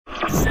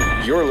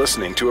You're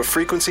listening to a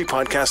Frequency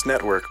Podcast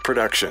Network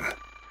production.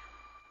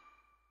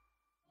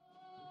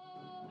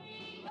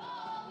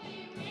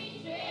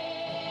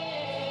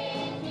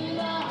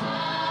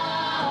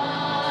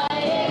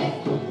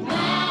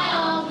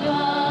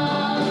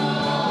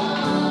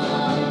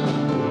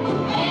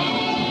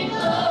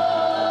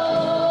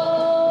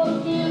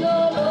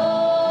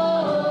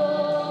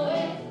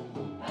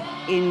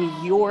 In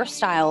your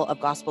style of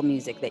gospel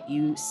music that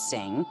you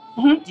sing,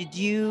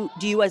 do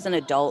you as an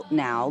adult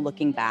now,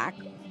 looking back,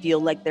 feel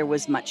like there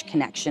was much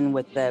connection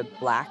with the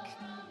Black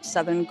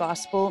Southern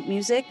gospel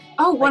music?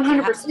 Oh,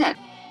 100%.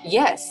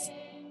 Yes.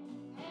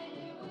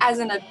 As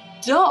an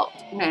adult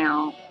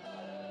now,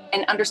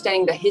 and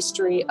understanding the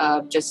history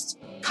of just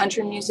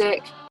country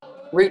music,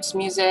 roots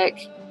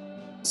music,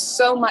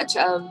 so much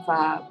of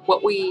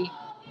what we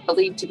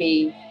believe to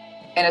be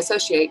and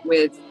associate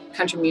with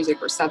country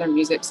music or Southern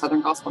music,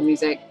 Southern gospel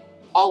music,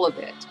 all of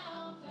it.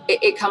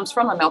 It comes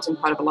from a melting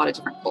pot of a lot of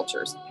different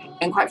cultures,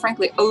 and quite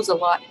frankly, owes a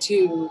lot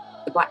to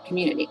the Black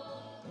community.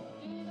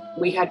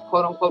 We had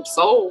quote unquote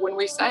soul when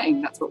we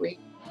sang. That's what we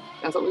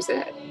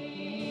said.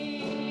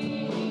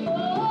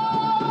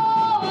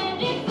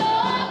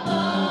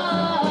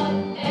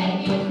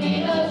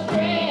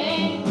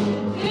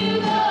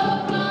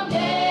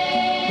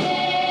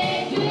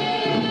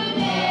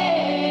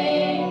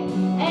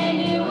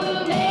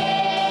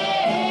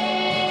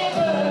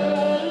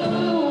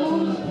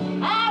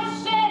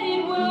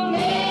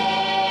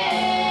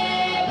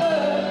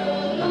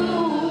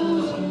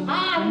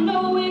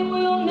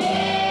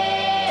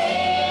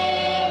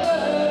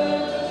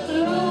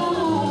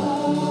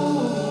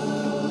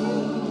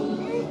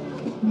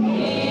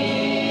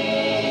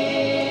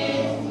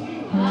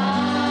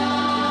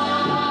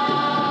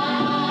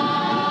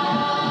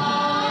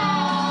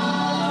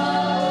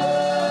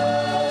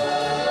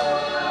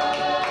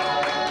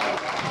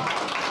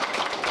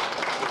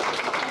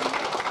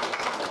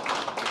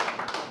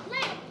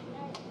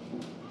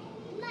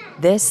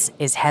 This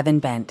is Heaven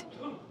Bent.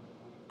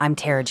 I'm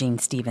Tara Jean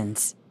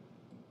Stevens.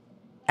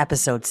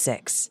 Episode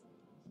 6.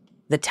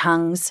 The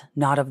Tongues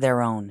Not of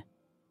Their Own.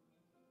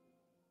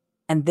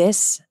 And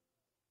this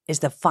is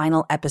the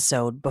final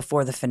episode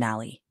before the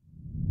finale.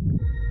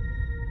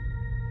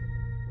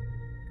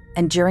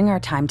 And during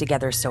our time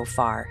together so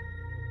far,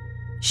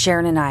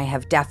 Sharon and I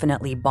have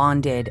definitely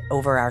bonded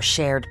over our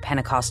shared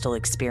Pentecostal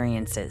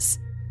experiences.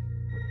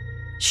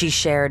 She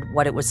shared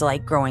what it was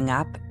like growing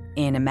up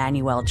in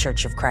Emmanuel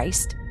Church of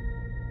Christ.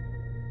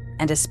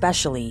 And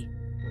especially,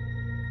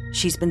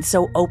 she's been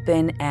so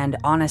open and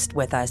honest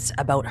with us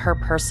about her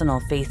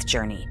personal faith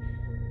journey,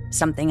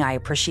 something I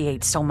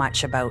appreciate so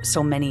much about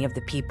so many of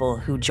the people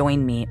who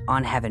join me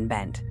on Heaven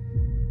Bent.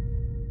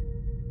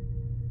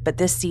 But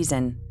this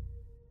season,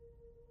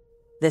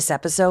 this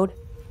episode,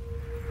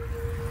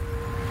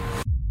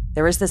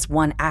 there is this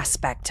one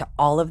aspect to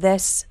all of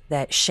this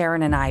that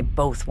Sharon and I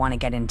both want to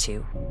get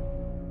into.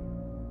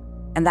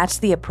 And that's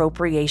the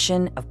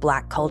appropriation of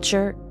Black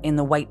culture in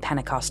the white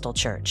Pentecostal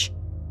church.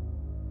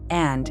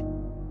 And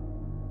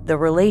the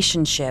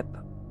relationship,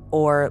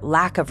 or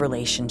lack of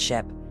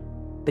relationship,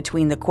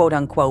 between the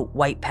quote-unquote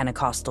white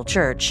Pentecostal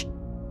church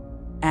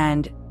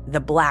and the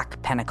Black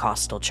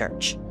Pentecostal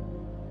church.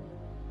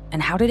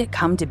 And how did it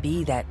come to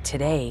be that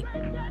today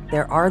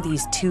there are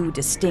these two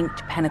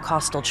distinct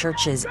Pentecostal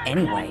churches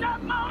anyway?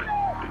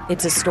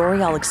 It's a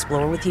story I'll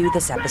explore with you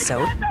this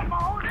episode,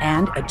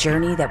 and a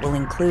journey that will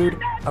include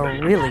a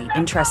really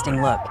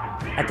interesting look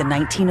at the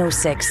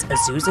 1906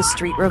 Azusa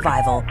Street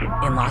Revival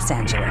in Los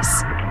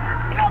Angeles.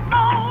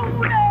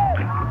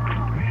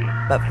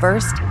 But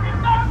first,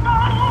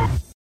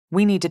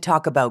 we need to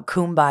talk about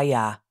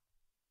Kumbaya.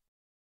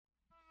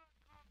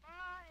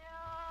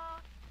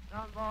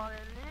 Somebody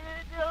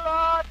needs you,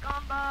 Lord,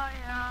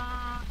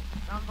 Kumbaya.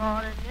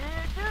 Somebody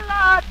needs you,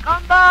 Lord,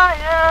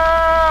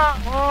 Kumbaya.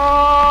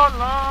 Oh,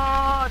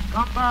 Lord,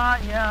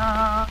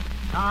 Kumbaya.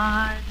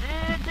 I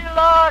need you,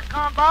 Lord,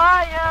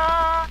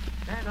 Kumbaya.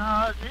 And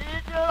I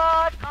need you,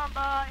 Lord,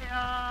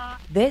 Kumbaya.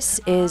 This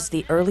is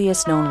the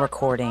earliest known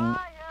recording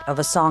of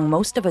a song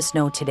most of us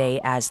know today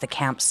as the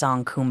camp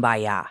song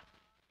Kumbaya,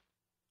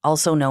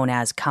 also known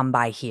as Come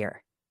By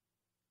Here.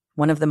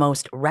 One of the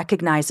most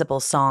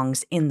recognizable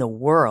songs in the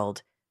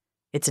world.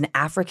 It's an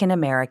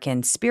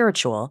African-American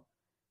spiritual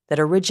that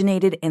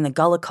originated in the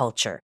Gullah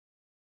culture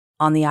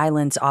on the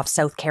islands off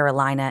South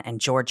Carolina and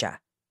Georgia.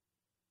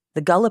 The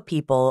Gullah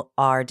people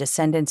are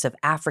descendants of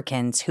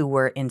Africans who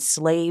were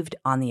enslaved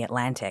on the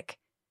Atlantic.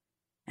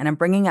 And I'm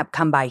bringing up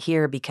Come By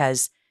Here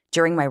because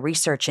during my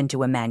research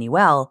into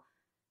Emmanuel,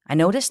 I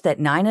noticed that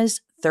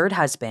Nina's third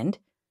husband,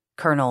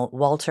 Colonel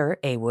Walter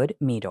Awood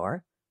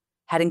Meador,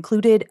 had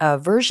included a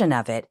version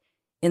of it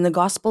in the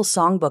gospel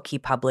songbook he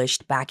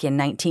published back in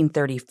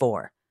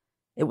 1934.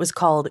 It was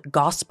called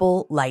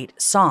Gospel Light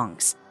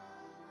Songs.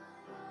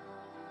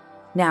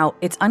 Now,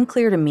 it's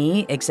unclear to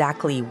me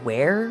exactly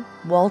where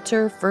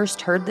Walter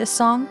first heard this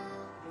song,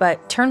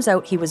 but turns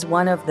out he was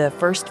one of the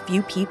first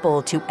few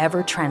people to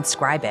ever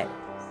transcribe it,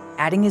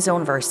 adding his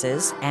own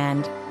verses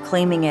and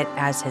claiming it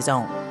as his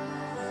own.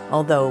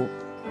 Although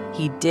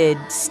he did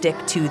stick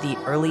to the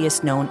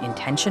earliest known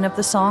intention of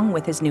the song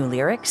with his new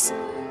lyrics,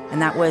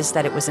 and that was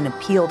that it was an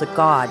appeal to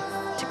God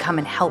to come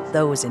and help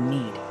those in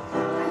need.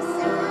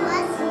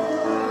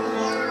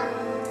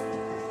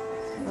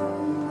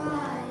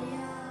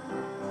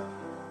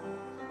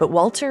 But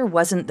Walter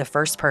wasn't the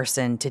first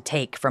person to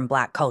take from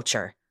Black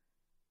culture,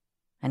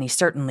 and he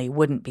certainly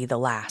wouldn't be the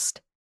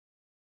last.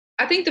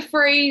 I think the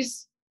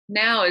phrase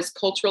now is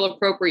cultural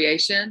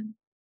appropriation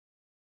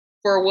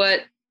for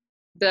what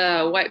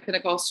the white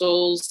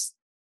Pentecostals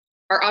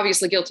are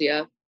obviously guilty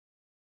of.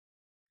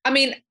 I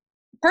mean,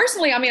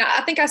 personally,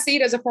 I think I see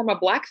it as a form of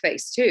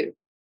blackface too.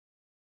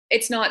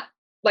 It's not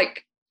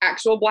like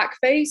actual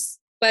blackface,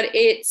 but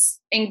it's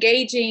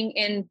engaging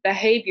in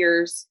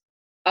behaviors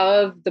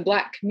of the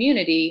Black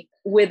community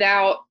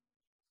without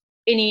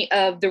any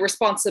of the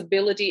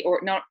responsibility or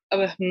not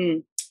of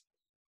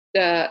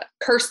the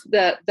curse,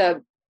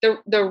 the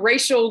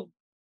racial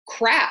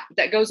crap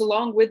that goes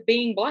along with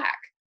being Black.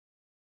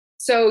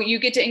 So you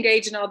get to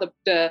engage in all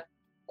the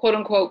quote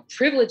unquote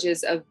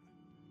privileges of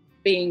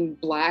being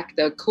Black,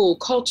 the cool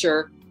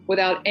culture,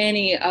 without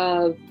any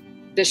of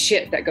the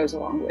shit that goes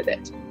along with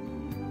it.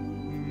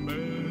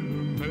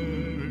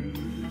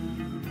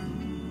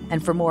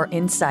 And for more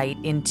insight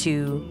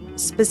into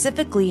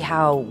specifically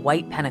how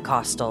white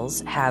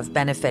Pentecostals have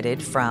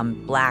benefited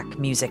from Black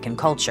music and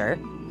culture,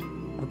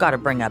 I've got to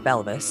bring up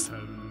Elvis.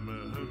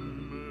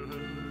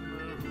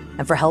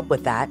 And for help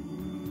with that,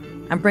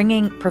 I'm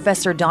bringing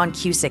Professor Don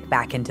Cusick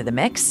back into the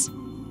mix.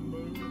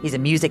 He's a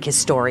music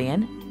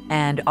historian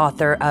and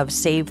author of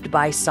Saved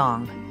by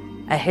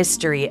Song, a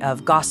history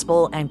of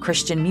gospel and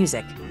Christian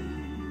music.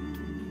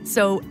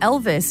 So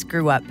Elvis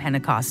grew up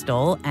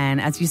Pentecostal,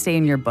 and as you say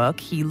in your book,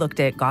 he looked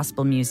at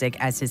gospel music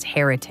as his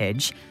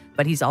heritage,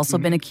 but he's also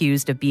been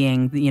accused of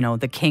being,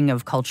 the king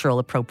of cultural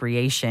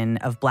appropriation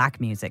of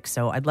Black music.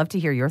 So I'd love to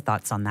hear your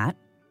thoughts on that.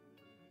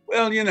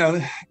 Well,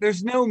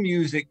 there's no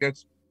music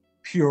that's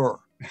pure.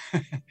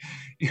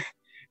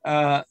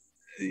 I'm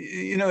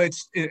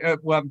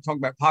talking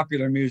about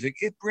popular music.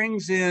 It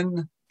brings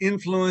in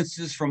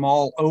influences from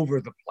all over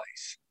the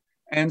place.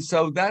 And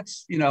so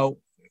that's,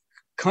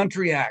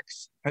 country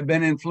acts have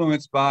been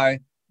influenced by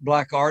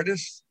Black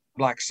artists,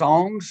 Black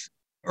songs,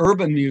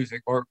 urban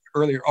music, or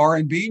earlier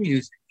R&B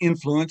music,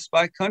 influenced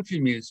by country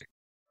music.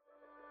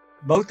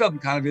 Both of them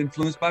kind of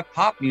influenced by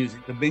pop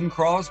music, the Bing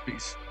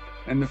Crosbys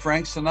and the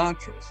Frank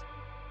Sinatras.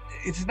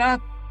 It's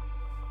not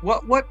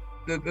what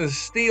the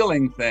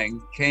stealing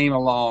thing came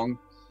along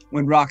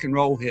when rock and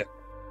roll hit,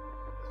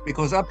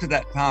 because up to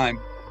that time,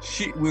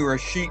 we were a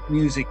sheet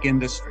music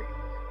industry,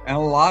 and a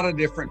lot of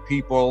different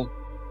people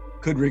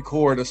could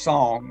record a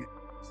song,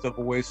 the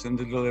voice and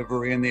the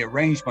delivery and the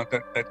arrangement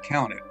that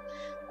counted.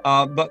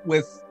 But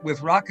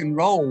with rock and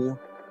roll,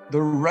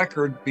 the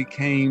record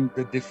became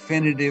the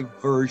definitive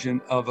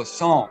version of a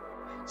song.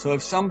 So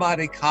if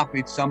somebody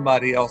copied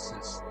somebody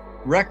else's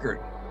record,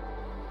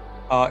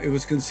 it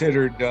was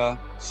considered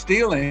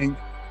stealing.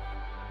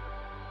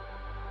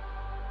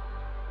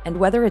 And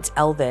whether it's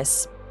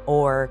Elvis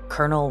or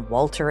Colonel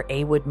Walter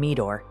A. Wood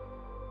Meador,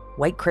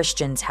 white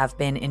Christians have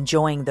been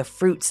enjoying the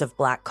fruits of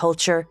Black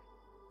culture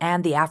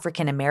and the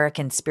African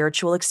American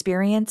spiritual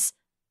experience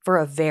for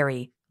a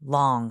very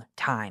long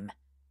time.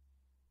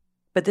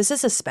 But this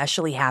has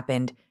especially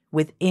happened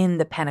within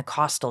the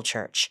Pentecostal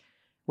church,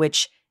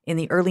 which in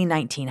the early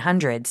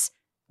 1900s,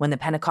 when the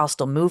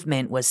Pentecostal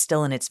movement was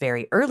still in its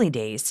very early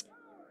days,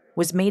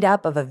 was made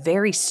up of a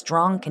very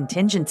strong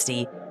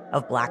contingency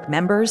of Black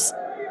members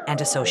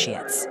and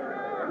associates.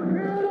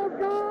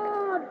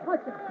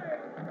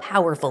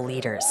 Powerful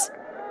leaders,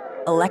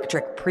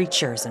 electric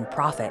preachers and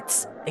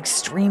prophets,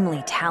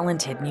 extremely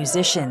talented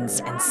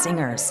musicians and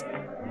singers,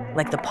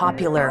 like the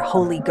popular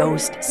Holy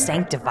Ghost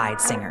sanctified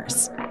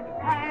singers.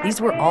 These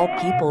were all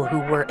people who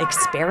were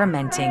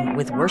experimenting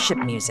with worship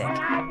music.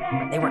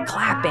 They were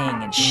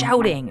clapping and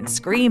shouting and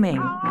screaming.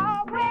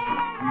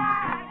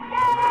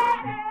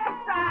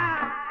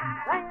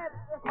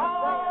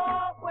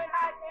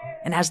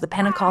 And as the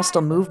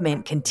Pentecostal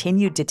movement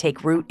continued to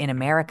take root in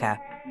America,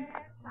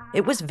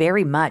 it was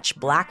very much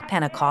Black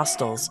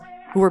Pentecostals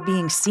who were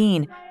being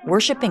seen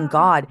worshiping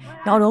God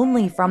not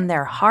only from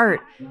their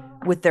heart,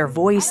 with their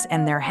voice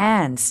and their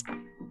hands,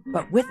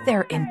 but with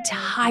their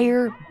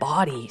entire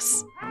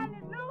bodies.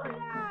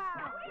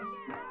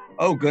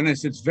 Oh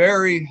goodness, it's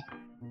the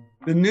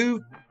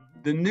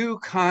new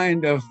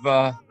kind of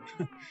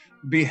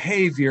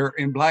behavior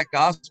in Black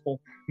gospel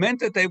meant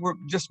that they were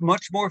just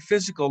much more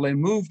physical. They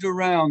moved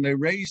around, they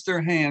raised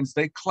their hands,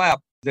 they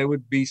clapped, they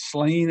would be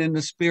slain in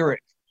the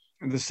spirit.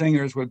 And the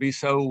singers would be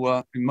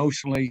so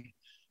emotionally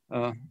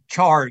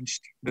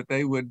charged that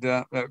they would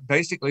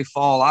basically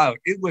fall out.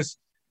 It was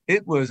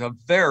a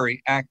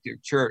very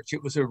active church.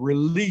 It was a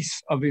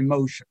release of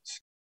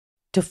emotions.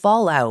 To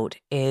fall out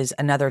is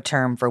another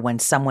term for when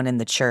someone in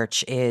the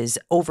church is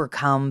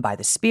overcome by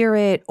the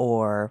Spirit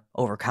or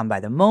overcome by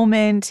the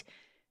moment.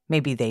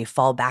 Maybe they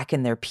fall back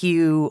in their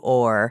pew,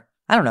 or,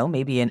 I don't know,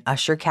 maybe an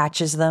usher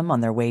catches them on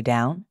their way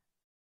down.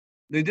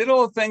 They did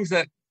all the things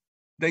that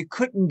they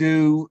couldn't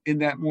do in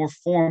that more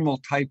formal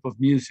type of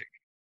music.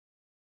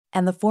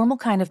 And the formal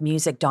kind of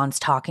music Don's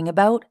talking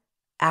about,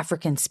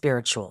 African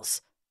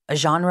spirituals, a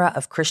genre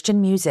of Christian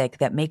music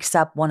that makes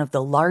up one of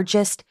the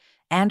largest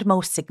and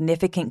most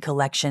significant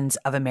collections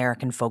of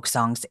American folk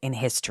songs in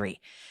history.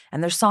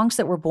 And they're songs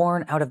that were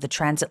born out of the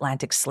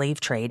transatlantic slave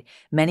trade,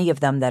 many of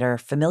them that are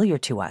familiar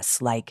to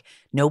us, like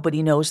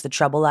Nobody Knows the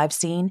Trouble I've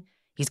Seen,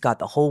 He's Got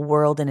the Whole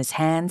World in His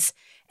Hands,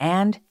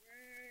 and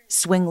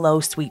Swing Low,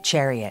 Sweet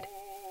Chariot.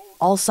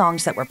 All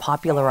songs that were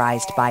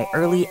popularized by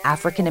early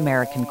African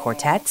American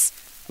quartets,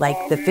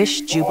 like the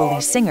Fish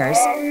Jubilee Singers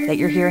that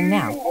you're hearing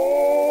now.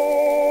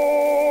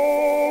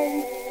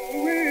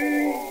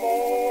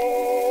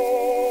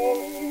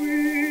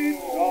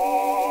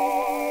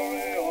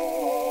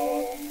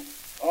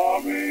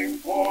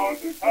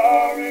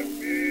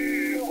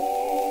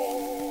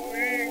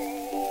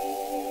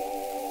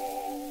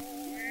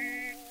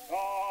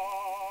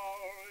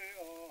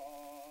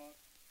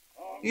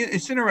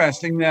 It's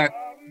interesting that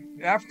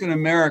African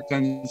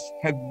Americans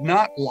have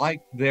not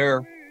liked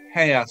their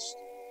past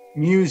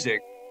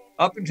music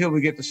up until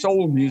we get to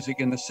soul music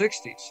in the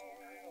 60s.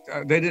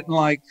 They didn't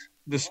like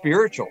the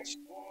spirituals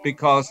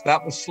because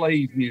that was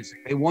slave music.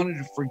 They wanted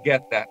to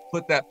forget that,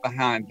 put that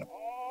behind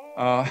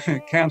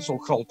them. Cancel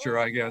culture,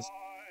 I guess.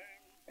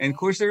 And of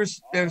course,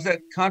 there's that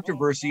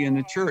controversy in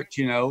the church.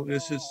 You know,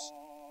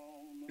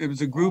 it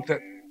was a group that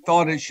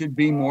thought it should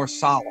be more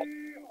solid,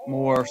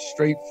 more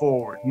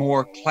straightforward,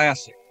 more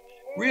classic,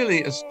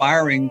 really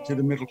aspiring to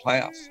the middle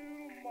class.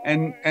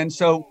 And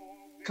so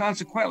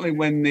consequently,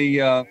 when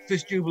the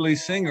Fish Jubilee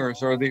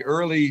Singers or the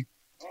early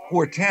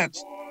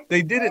quartets,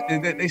 they did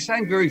it, they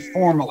sang very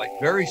formally,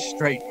 very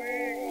straight.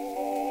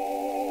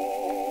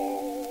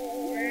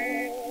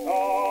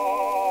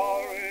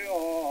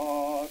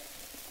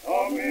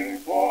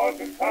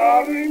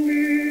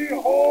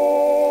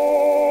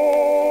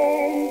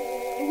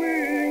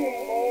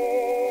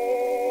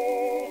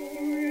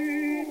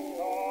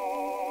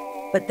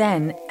 But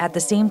then, at the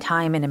same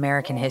time in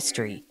American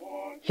history,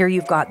 here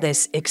you've got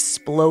this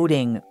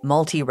exploding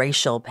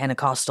multiracial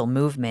Pentecostal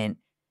movement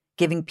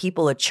giving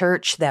people a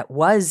church that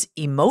was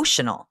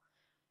emotional.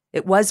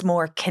 It was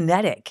more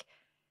kinetic.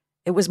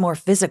 It was more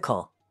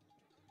physical.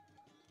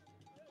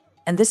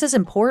 And this is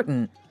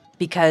important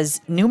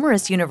because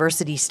numerous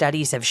university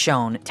studies have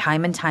shown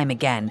time and time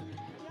again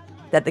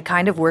that the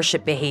kind of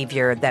worship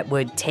behavior that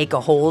would take a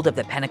hold of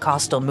the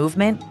Pentecostal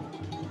movement,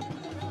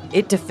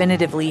 it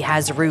definitively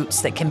has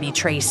roots that can be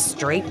traced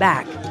straight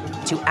back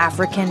to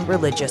African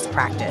religious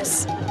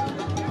practice.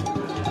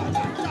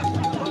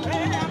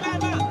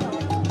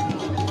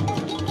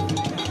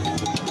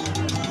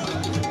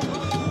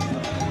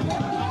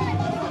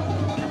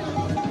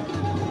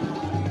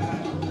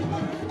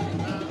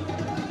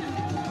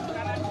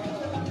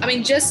 I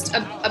mean, just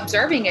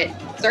observing it,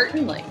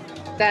 certainly,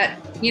 that,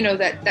 you know,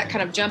 that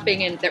kind of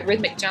jumping and that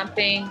rhythmic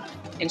jumping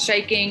and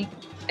shaking,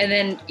 and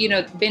then, you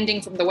know,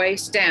 bending from the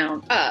waist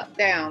down,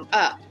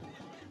 up.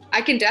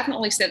 I can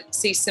definitely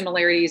see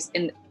similarities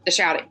in the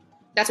shouting.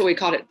 That's what we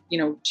called it. You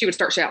know, she would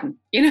start shouting,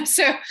 you know,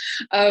 so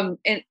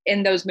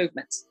in those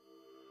movements.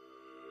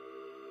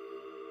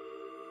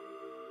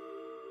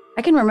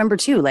 I can remember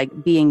too,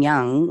 like being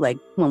young, like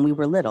when we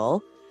were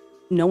little,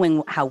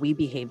 knowing how we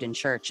behaved in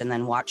church and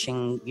then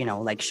watching, you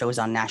know, like shows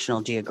on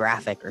National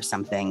Geographic or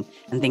something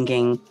and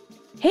thinking,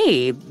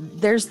 hey,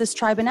 there's this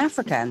tribe in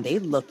Africa and they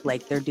look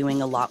like they're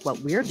doing a lot what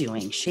we're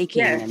doing,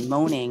 shaking and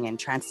moaning and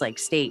trance-like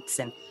states.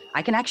 And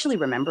I can actually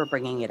remember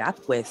bringing it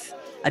up with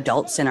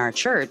adults in our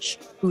church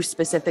who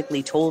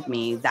specifically told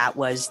me that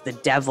was the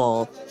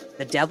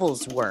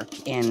devil's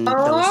work in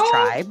those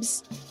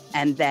tribes,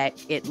 and that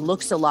it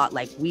looks a lot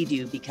like we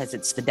do because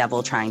it's the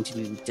devil trying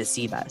to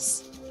deceive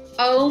us.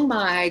 Oh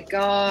my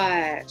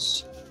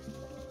gosh.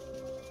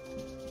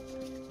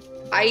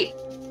 I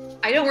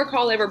don't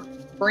recall ever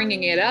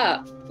bringing it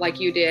up like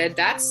you did.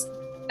 That's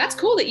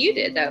cool that you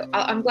did, though.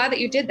 I'm glad that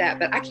you did that,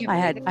 but I can't.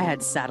 I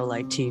had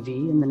satellite TV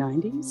in the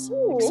 90s.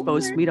 Ooh,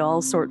 exposed me to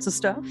all sorts of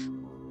stuff.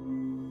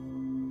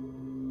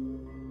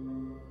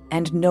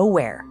 And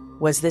nowhere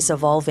was this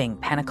evolving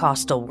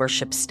Pentecostal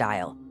worship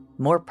style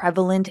more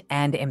prevalent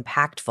and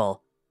impactful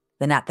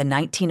than at the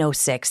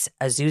 1906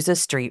 Azusa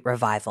Street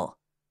Revival,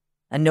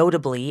 a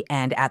notably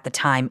and at the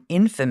time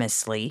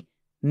infamously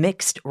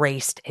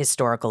mixed-race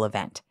historical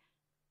event,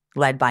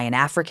 led by an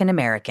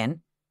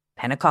African-American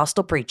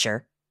Pentecostal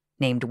preacher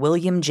named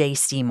William J.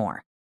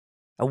 Seymour,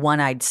 a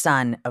one-eyed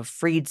son of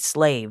freed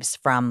slaves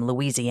from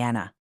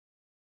Louisiana.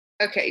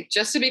 Okay,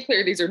 just to be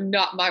clear, these are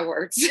not my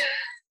words.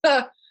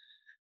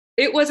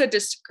 It was a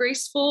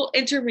disgraceful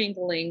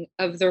intermingling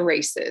of the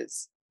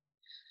races.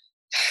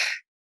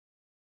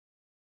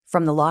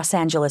 From the Los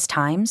Angeles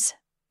Times,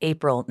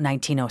 April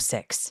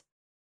 1906.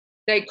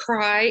 They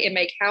cry and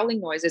make howling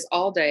noises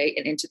all day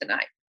and into the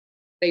night.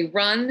 They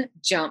run,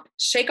 jump,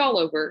 shake all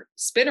over,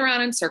 spin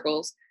around in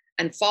circles,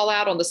 and fall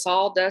out on the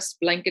sawdust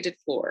blanketed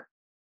floor,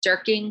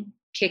 jerking,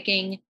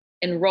 kicking,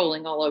 and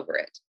rolling all over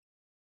it.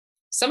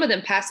 Some of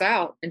them pass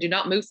out and do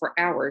not move for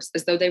hours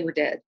as though they were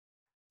dead.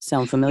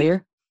 Sound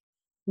familiar?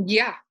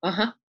 Yeah.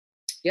 Uh-huh.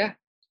 Yeah.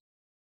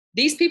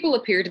 These people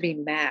appear to be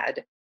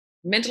mad,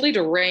 mentally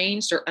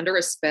deranged, or under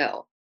a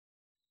spell.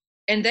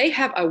 And they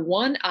have a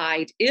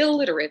one-eyed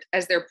illiterate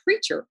as their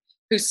preacher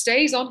who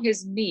stays on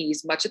his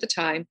knees much of the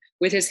time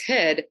with his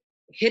head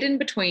hidden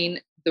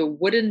between the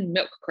wooden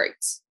milk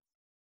crates.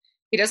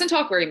 He doesn't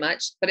talk very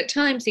much, but at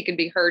times he can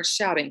be heard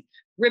shouting,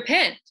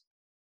 "Repent!"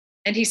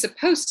 And he's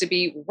supposed to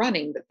be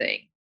running the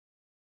thing.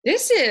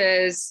 This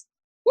is,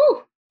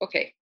 whew,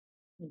 okay.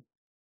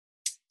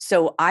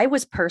 So I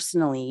was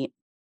personally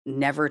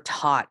never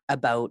taught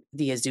about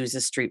the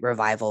Azusa Street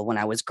revival when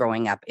I was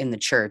growing up in the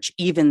church,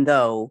 even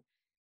though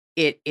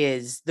it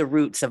is the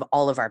roots of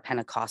all of our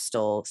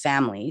Pentecostal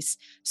families.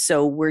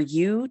 So were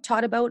you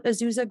taught about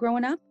Azusa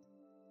growing up?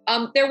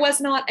 There was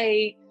not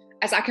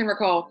as I can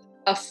recall,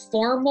 a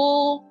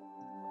formal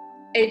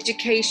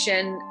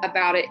education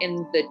about it in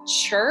the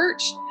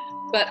church,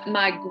 but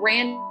my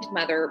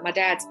grandmother, my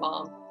dad's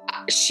mom,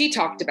 she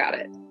talked about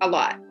it a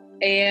lot.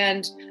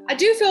 And I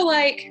do feel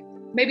like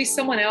maybe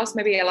someone else,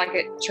 maybe like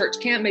at church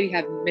camp, maybe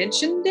have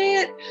mentioned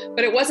it,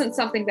 but it wasn't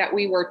something that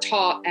we were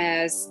taught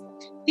as,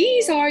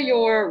 these are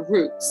your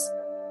roots.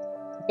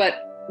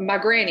 But my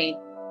granny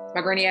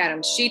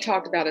Adams, she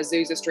talked about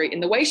Azusa Street.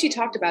 And the way she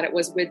talked about it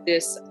was with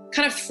this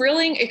kind of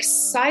thrilling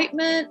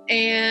excitement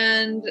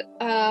and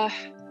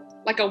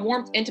like a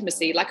warmth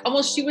intimacy, like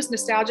almost she was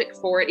nostalgic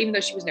for it, even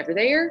though she was never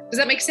there. Does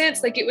that make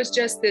sense? Like it was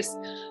just this,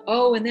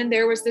 oh, and then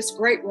there was this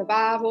great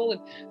revival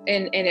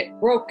and it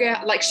broke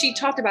out. Like she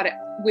talked about it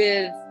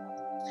with,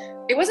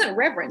 it wasn't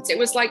reverence. It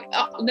was like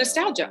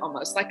nostalgia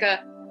almost, like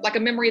a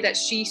memory that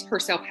she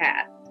herself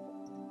had.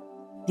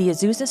 The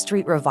Azusa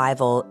Street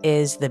revival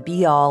is the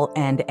be-all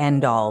and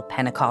end-all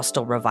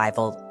Pentecostal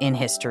revival in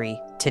history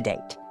to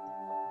date.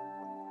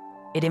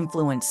 It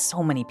influenced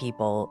so many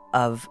people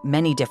of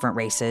many different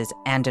races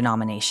and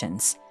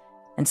denominations.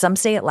 And some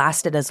say it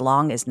lasted as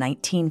long as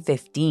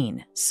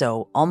 1915,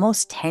 so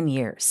almost 10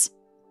 years.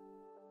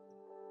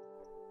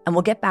 And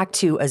we'll get back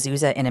to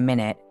Azusa in a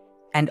minute.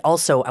 And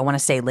also, I want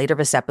to say later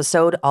this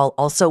episode, I'll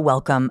also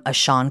welcome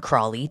Sean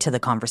Crawley to the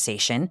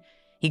conversation.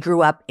 He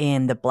grew up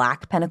in the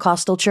Black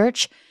Pentecostal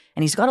church,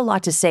 and he's got a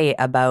lot to say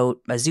about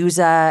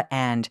Azusa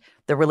and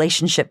the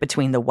relationship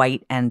between the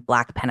white and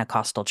Black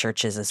Pentecostal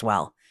churches as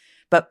well.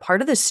 But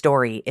part of the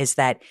story is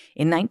that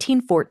in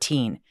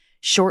 1914,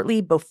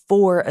 shortly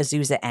before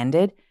Azusa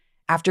ended,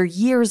 after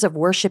years of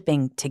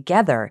worshiping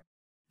together,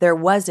 there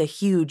was a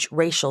huge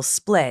racial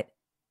split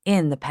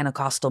in the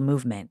Pentecostal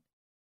movement.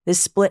 This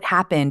split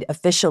happened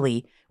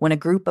officially when a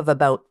group of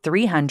about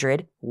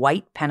 300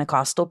 white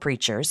Pentecostal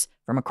preachers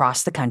from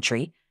across the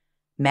country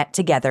met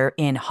together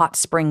in Hot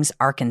Springs,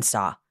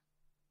 Arkansas.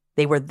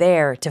 They were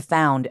there to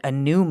found a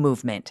new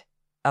movement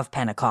of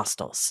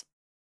Pentecostals.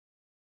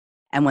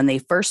 And when they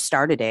first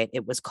started it,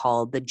 it was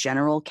called the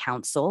General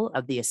Council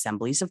of the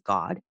Assemblies of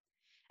God.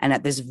 And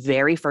at this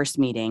very first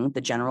meeting, the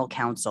General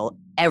Council,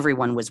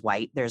 everyone was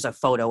white. There's a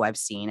photo I've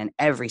seen, and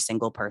every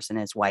single person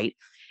is white.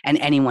 And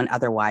anyone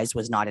otherwise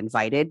was not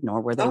invited,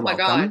 nor were they welcome.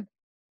 God.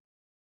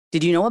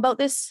 Did you know about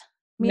this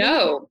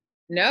meeting?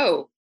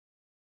 No.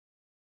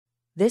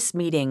 This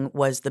meeting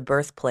was the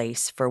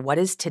birthplace for what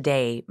is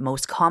today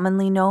most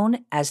commonly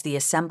known as the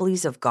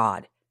Assemblies of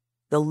God,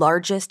 the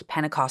largest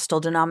Pentecostal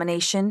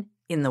denomination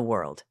in the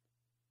world.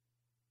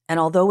 And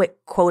although it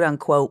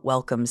quote-unquote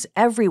welcomes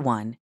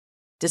everyone,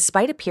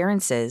 despite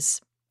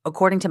appearances,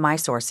 according to my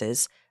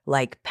sources,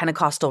 like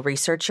Pentecostal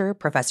researcher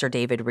Professor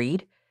David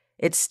Reed,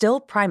 it's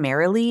still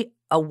primarily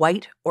a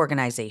white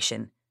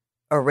organization,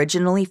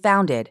 originally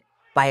founded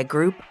by a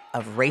group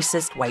of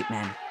racist white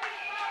men.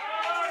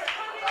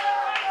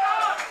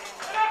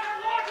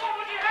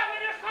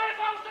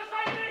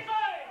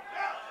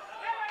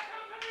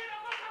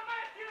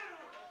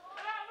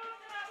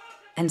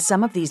 And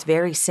some of these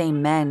very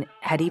same men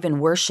had even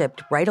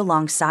worshipped right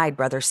alongside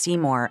Brother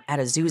Seymour at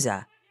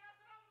Azusa.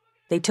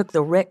 They took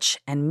the rich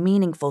and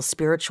meaningful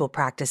spiritual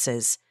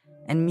practices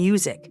and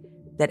music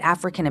that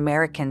African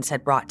Americans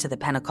had brought to the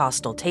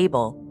Pentecostal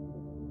table,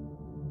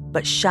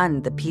 but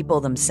shunned the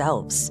people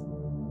themselves.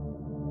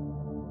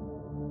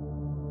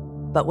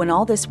 But when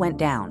all this went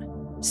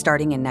down,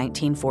 starting in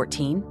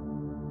 1914,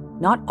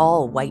 not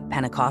all white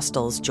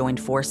Pentecostals joined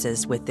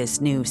forces with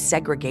this new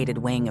segregated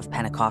wing of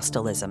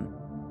Pentecostalism.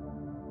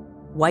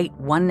 White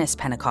Oneness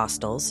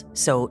Pentecostals,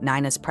 so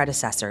Nina's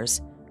predecessors,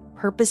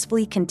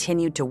 purposefully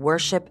continued to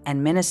worship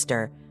and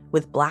minister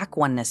with Black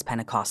Oneness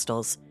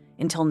Pentecostals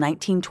until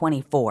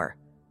 1924.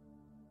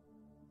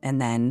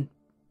 And then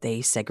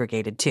they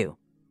segregated too.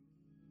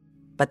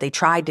 But they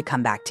tried to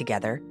come back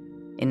together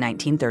in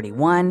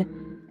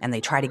 1931, and they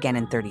tried again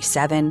in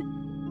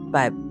 1937.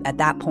 But at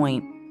that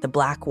point, the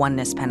Black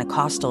Oneness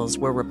Pentecostals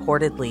were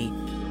reportedly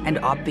and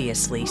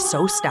obviously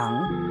so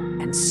stung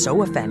and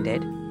so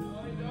offended.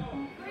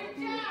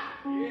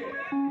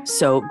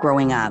 So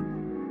growing up,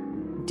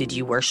 did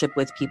you worship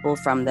with people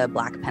from the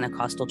Black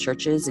Pentecostal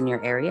churches in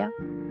your area?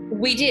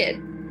 We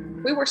did.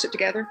 We worshiped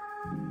together.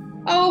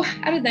 Oh,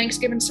 at a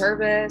Thanksgiving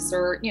service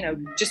or,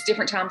 just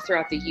different times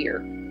throughout the year.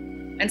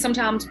 And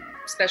sometimes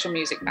special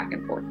music back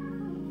and forth.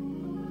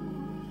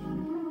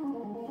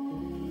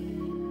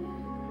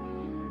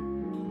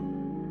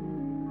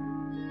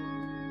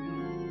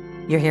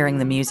 You're hearing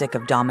the music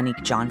of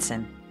Dominique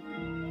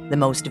Johnson, the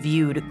most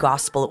viewed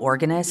gospel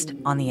organist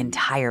on the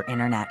entire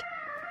internet.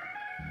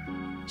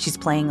 She's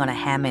playing on a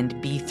Hammond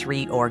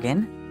B3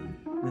 organ,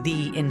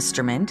 the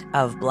instrument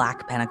of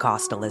Black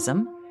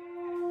Pentecostalism.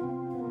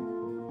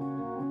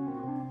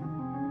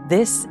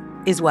 This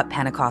is what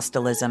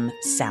Pentecostalism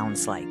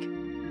sounds like.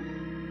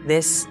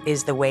 This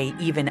is the way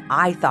even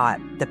I thought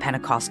the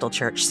Pentecostal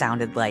church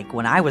sounded like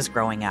when I was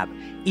growing up,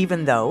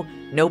 even though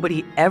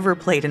nobody ever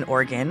played an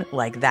organ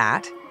like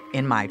that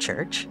in my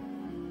church.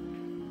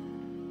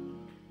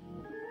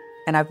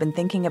 And I've been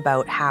thinking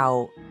about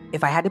how,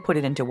 if I had to put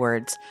it into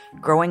words,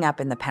 growing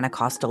up in the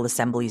Pentecostal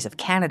assemblies of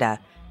Canada,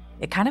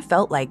 it kind of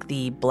felt like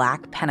the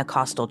Black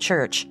Pentecostal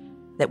church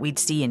that we'd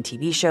see in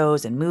TV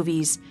shows and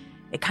movies.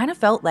 It kind of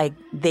felt like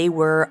they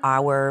were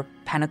our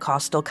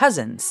Pentecostal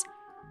cousins.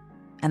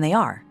 And they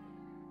are.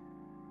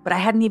 But I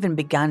hadn't even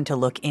begun to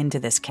look into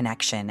this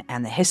connection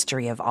and the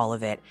history of all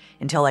of it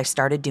until I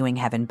started doing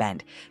Heaven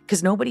Bent,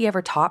 because nobody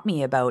ever taught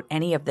me about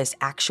any of this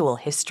actual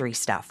history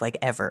stuff, like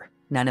ever.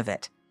 None of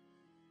it.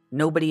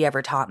 Nobody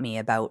ever taught me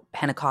about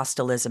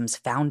Pentecostalism's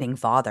founding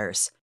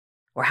fathers,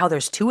 or how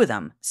there's two of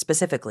them,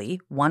 specifically,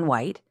 one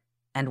white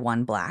and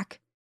one black.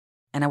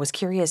 And I was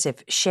curious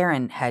if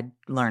Sharon had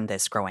learned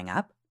this growing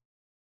up.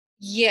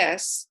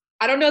 Yes.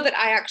 I don't know that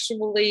I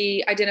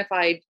actually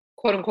identified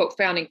quote unquote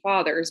founding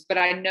fathers, but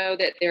I know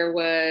that there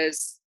were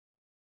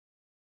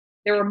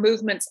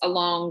movements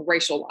along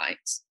racial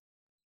lines.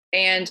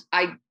 And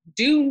I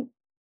do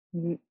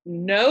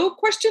know,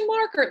 question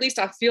mark, or at least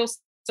I feel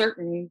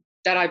certain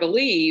that I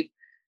believe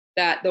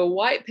that the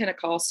white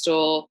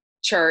Pentecostal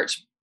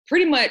church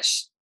pretty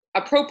much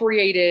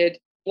appropriated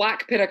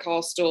Black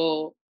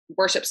Pentecostal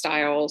worship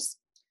styles.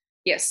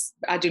 Yes,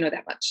 I do know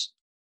that much.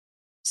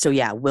 So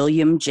yeah,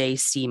 William J.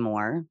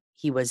 Seymour,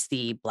 he was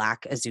the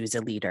Black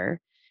Azusa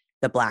leader,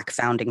 the Black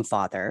founding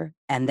father.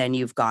 And then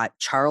you've got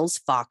Charles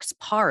Fox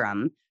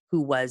Parham,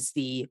 who was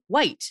the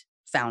white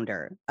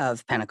founder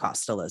of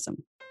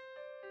Pentecostalism.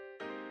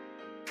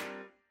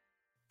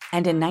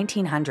 And in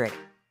 1900,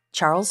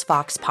 Charles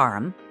Fox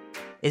Parham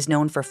is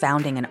known for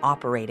founding and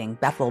operating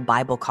Bethel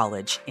Bible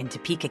College in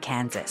Topeka,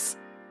 Kansas.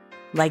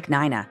 Like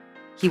Nina,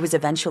 he was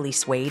eventually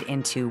swayed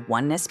into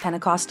Oneness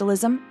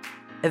Pentecostalism,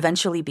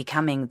 eventually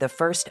becoming the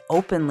first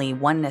openly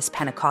Oneness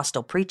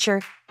Pentecostal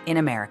preacher in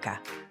America.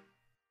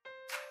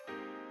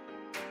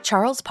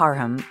 Charles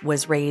Parham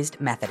was raised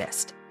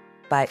Methodist,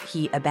 but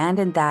he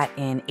abandoned that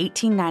in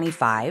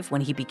 1895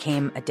 when he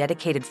became a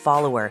dedicated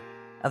follower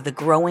of the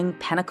growing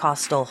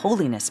Pentecostal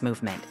holiness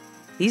movement.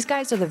 These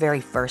guys are the very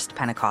first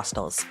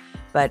Pentecostals,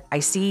 but I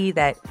see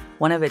that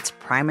one of its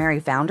primary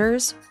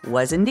founders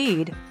was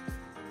indeed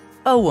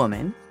a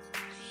woman.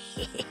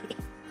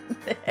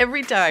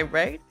 Every time,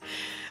 right?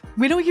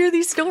 We don't hear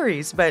these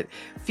stories, but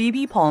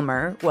Phoebe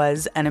Palmer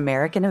was an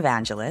American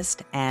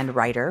evangelist and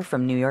writer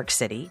from New York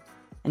City,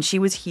 and she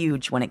was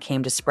huge when it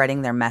came to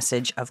spreading their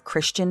message of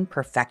Christian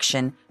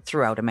perfection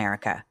throughout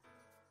America.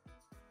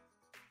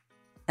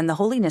 And the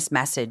holiness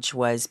message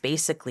was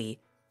basically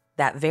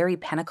that very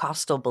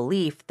Pentecostal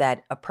belief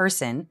that a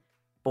person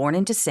born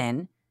into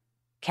sin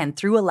can,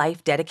 through a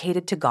life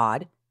dedicated to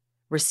God,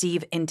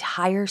 receive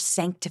entire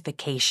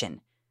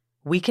sanctification.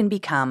 We can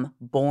become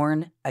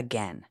born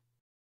again.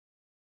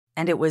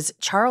 And it was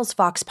Charles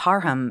Fox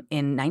Parham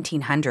in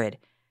 1900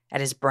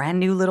 at his brand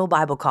new little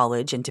Bible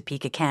college in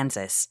Topeka,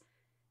 Kansas.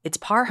 It's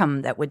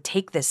Parham that would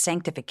take this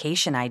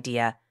sanctification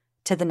idea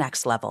to the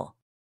next level.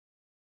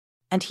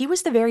 And he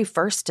was the very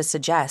first to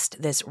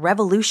suggest this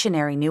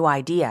revolutionary new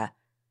idea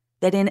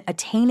that in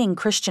attaining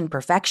Christian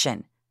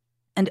perfection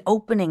and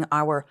opening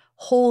our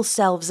whole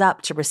selves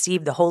up to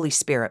receive the Holy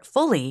Spirit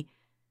fully,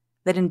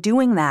 that in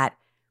doing that,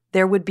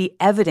 there would be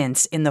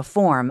evidence in the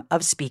form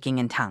of speaking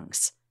in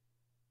tongues.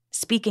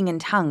 Speaking in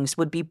tongues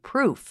would be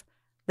proof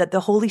that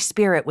the Holy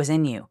Spirit was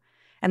in you.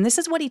 And this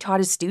is what he taught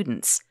his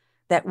students,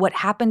 that what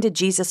happened to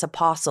Jesus'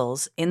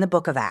 apostles in the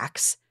book of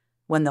Acts,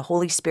 when the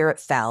Holy Spirit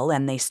fell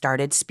and they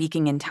started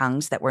speaking in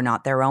tongues that were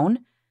not their own,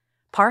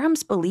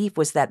 Parham's belief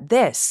was that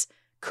this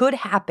could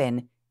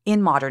happen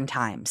in modern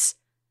times.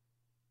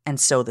 And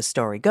so the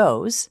story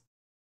goes,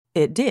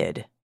 it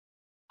did.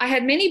 I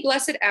had many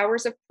blessed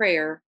hours of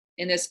prayer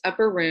in this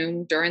upper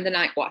room during the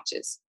night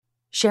watches.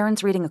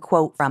 Sharon's reading a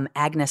quote from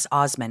Agnes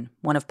Osman,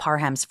 one of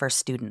Parham's first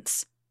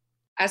students.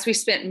 As we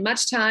spent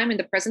much time in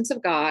the presence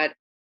of God,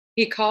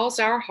 he calls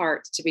our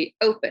hearts to be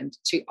opened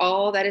to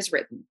all that is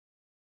written.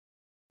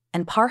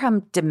 And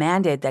Parham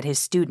demanded that his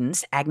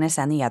students, Agnes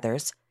and the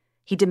others,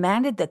 he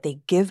demanded that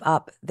they give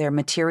up their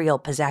material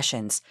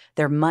possessions,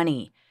 their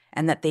money,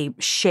 and that they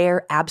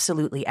share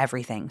absolutely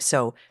everything.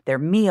 So their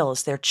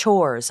meals, their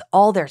chores,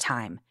 all their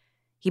time.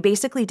 He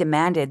basically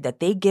demanded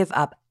that they give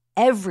up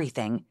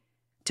everything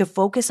to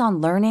focus on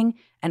learning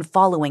and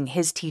following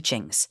his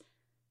teachings,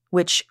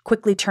 which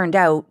quickly turned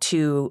out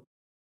to,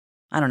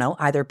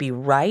 either be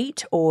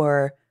right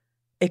or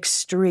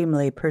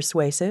extremely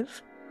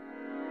persuasive.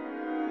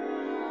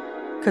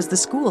 Because the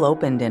school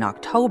opened in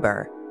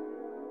October,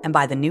 and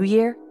by the new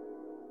year,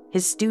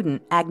 his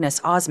student,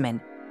 Agnes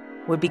Osman,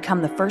 would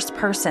become the first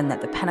person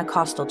that the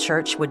Pentecostal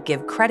church would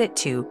give credit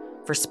to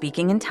for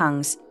speaking in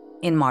tongues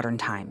in modern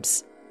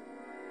times.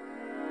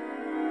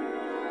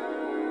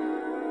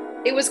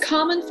 It was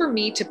common for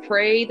me to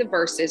pray the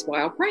verses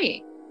while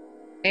praying,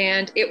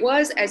 and it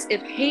was as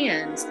if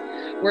hands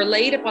were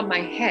laid upon my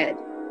head,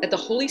 that the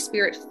Holy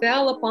Spirit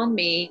fell upon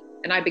me,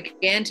 and I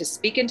began to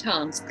speak in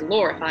tongues,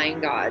 glorifying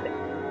God.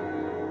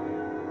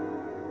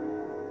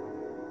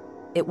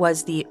 It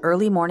was the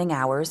early morning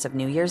hours of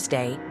New Year's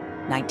Day,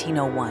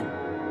 1901.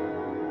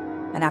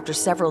 And after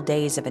several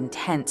days of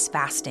intense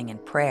fasting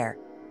and prayer,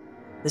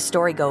 the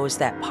story goes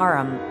that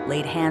Parham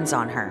laid hands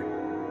on her,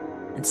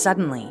 and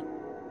suddenly,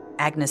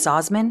 Agnes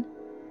Osman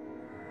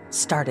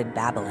started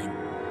babbling.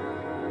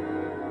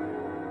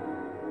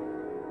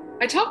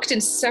 I talked in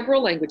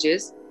several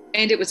languages,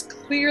 and it was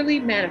clearly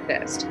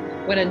manifest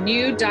when a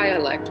new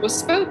dialect was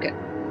spoken.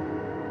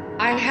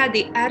 I had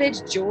the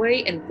added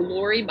joy and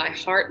glory my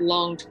heart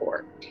longed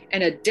for,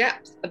 and a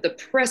depth of the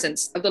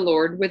presence of the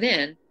Lord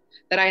within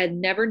that I had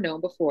never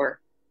known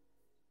before.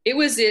 It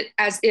was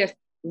as if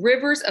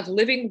rivers of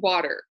living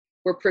water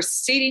were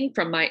proceeding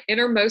from my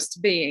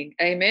innermost being.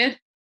 Amen.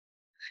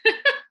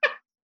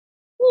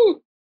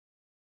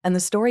 And the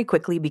story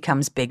quickly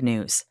becomes big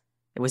news.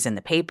 It was in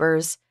the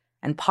papers,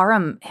 and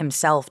Parham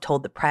himself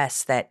told the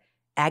press that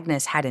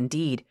Agnes had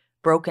indeed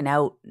broken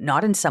out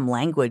not in some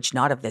language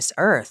not of this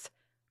earth,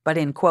 but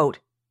in, quote,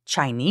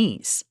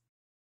 Chinese.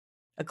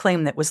 A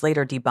claim that was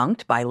later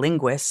debunked by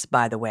linguists,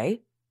 by the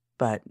way,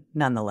 but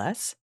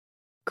nonetheless,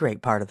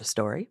 great part of the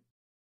story.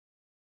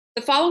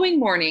 The following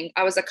morning,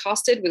 I was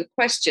accosted with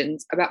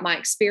questions about my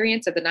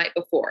experience of the night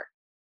before.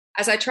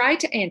 As I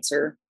tried to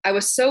answer, I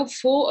was so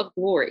full of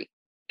glory,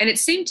 and it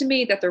seemed to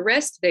me that the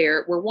rest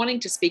there were wanting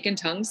to speak in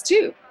tongues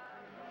too.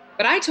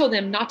 But I told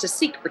them not to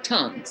seek for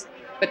tongues,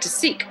 but to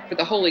seek for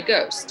the Holy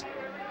Ghost.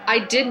 I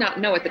did not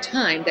know at the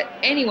time that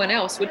anyone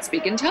else would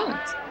speak in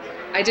tongues.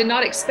 I did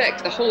not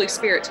expect the Holy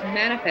Spirit to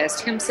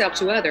manifest himself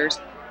to others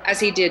as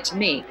he did to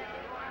me,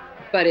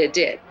 but it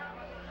did.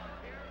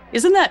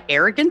 Isn't that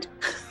arrogant?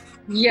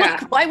 Yeah.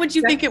 Like, why would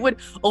you think it would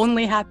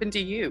only happen to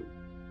you?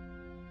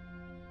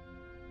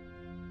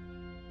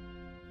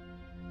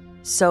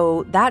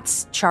 So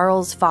that's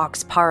Charles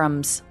Fox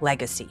Parham's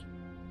legacy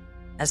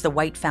as the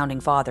white founding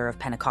father of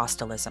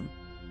Pentecostalism.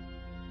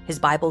 His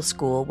Bible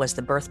school was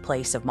the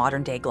birthplace of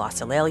modern-day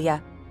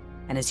glossolalia,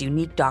 and his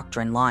unique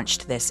doctrine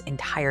launched this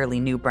entirely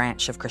new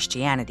branch of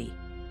Christianity.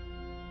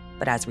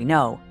 But as we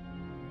know,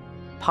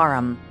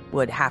 Parham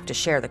would have to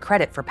share the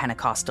credit for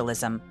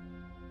Pentecostalism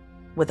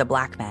with a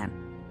black man.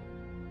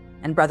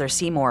 And Brother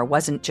Seymour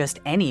wasn't just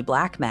any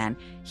black man,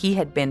 he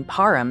had been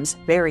Parham's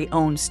very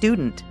own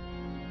student.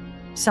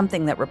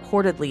 Something that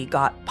reportedly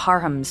got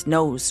Parham's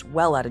nose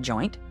well out of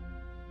joint.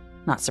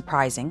 Not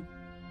surprising,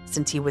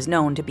 since he was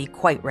known to be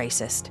quite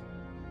racist.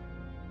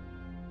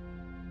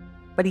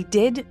 But he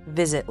did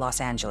visit Los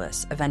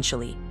Angeles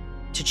eventually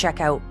to check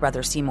out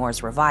Brother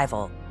Seymour's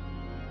revival,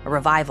 a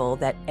revival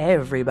that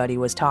everybody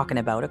was talking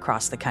about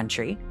across the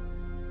country.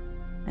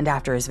 And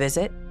after his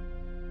visit,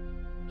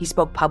 he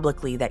spoke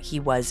publicly that he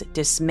was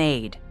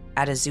dismayed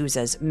at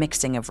Azusa's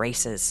mixing of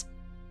races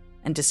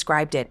and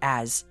described it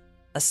as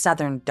a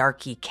Southern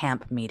darky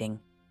camp meeting.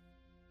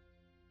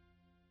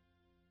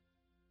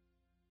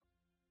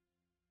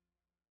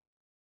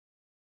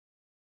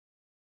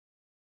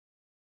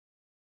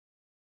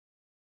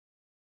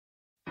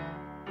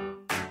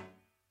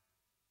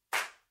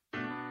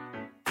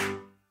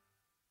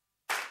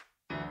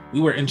 We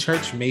were in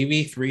church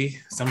maybe 3,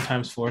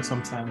 sometimes 4,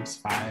 sometimes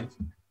 5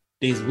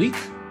 days a week.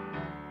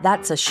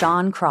 That's a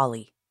Sean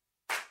Crawley.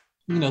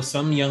 You know,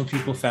 some young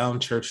people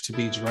found church to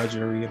be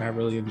drudgery, and I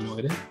really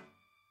enjoyed it.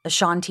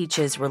 Sean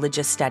teaches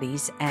religious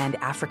studies and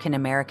African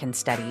American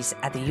studies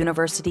at the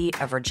University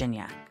of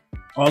Virginia.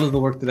 All of the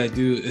work that I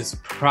do is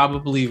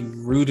probably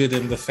rooted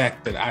in the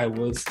fact that I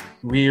was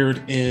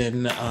reared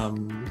in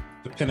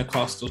the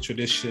Pentecostal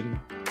tradition.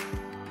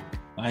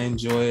 I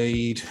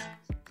enjoyed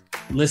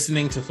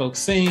listening to folks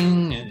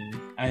sing, and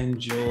I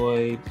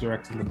enjoyed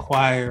directing the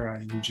choir.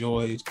 I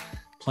enjoyed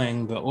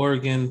playing the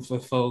organ for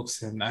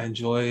folks, and I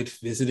enjoyed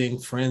visiting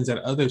friends at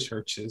other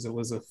churches. It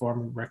was a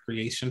form of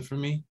recreation for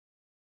me.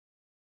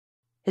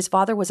 His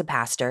father was a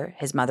pastor,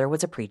 his mother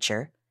was a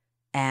preacher,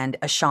 and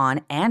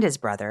Sean and his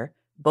brother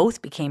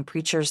both became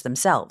preachers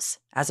themselves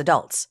as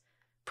adults,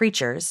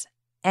 preachers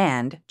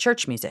and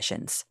church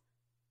musicians.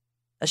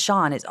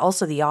 Sean is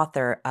also the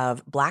author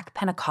of Black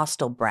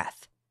Pentecostal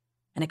Breath,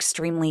 an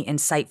extremely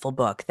insightful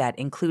book that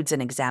includes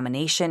an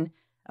examination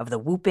of the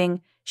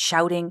whooping,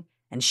 shouting,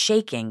 and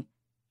shaking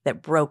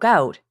that broke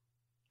out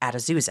at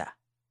Azusa.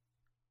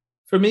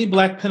 For me,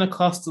 Black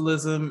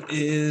Pentecostalism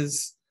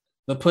is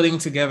the putting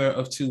together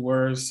of 2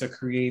 words to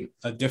create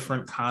a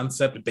different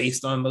concept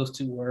based on those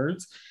 2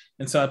 words.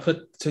 And so I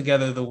put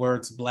together the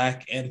words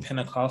Black and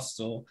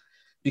Pentecostal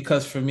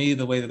because for me,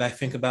 the way that I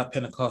think about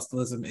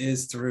Pentecostalism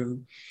is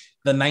through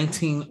the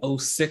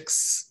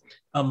 1906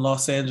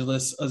 Los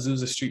Angeles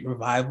Azusa Street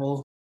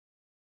Revival.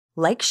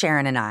 Like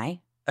Sharon and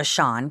I,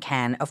 Ashan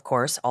can, of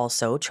course,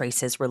 also trace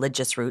his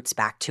religious roots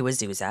back to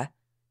Azusa,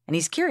 and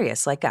he's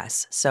curious like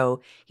us,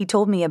 so he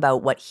told me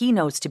about what he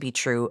knows to be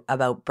true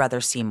about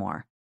Brother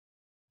Seymour,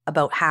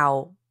 about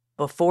how,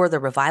 before the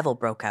revival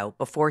broke out,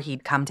 before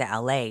he'd come to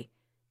LA,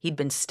 he'd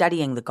been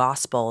studying the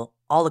gospel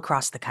all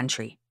across the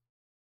country.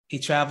 He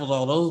traveled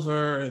all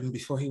over, and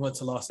before he went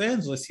to Los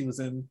Angeles, he was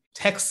in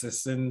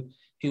Texas, and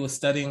he was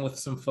studying with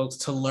some folks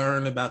to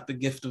learn about the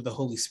gift of the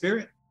Holy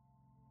Spirit.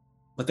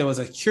 But there was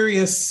a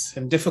curious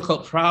and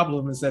difficult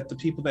problem, is that the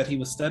people that he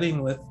was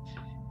studying with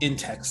in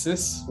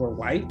Texas were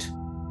white.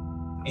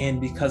 And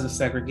because of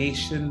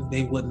segregation,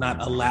 they would not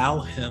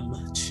allow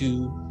him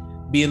to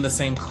be in the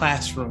same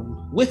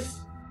classroom with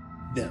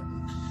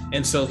them.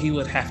 And so he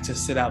would have to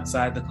sit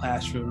outside the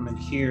classroom and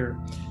hear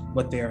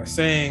what they are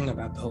saying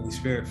about the Holy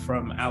Spirit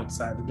from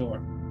outside the door.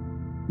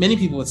 Many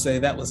people would say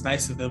that was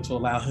nice of them to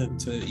allow him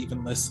to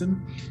even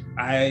listen.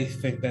 I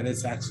think that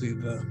it's actually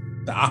the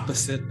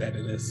opposite, that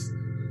it is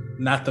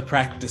not the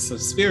practice of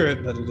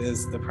spirit, but it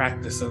is the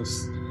practice of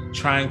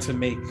trying to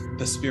make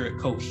the spirit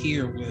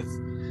cohere with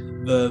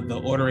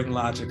the ordering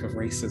logic of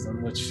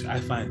racism, which I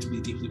find to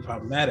be deeply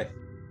problematic.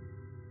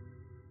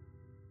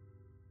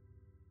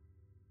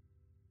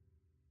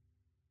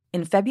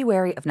 In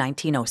February of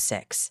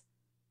 1906,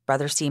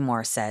 Brother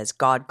Seymour says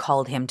God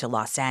called him to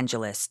Los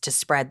Angeles to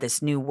spread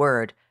this new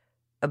word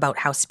about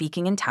how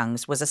speaking in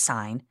tongues was a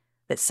sign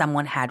that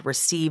someone had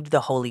received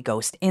the Holy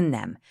Ghost in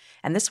them.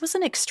 And this was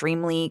an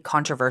extremely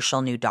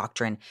controversial new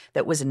doctrine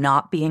that was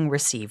not being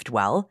received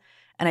well.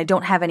 And I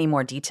don't have any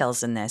more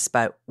details in this,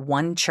 but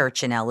one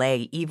church in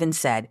LA even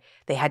said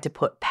they had to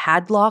put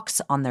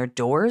padlocks on their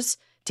doors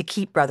to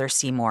keep Brother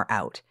Seymour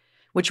out,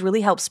 which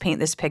really helps paint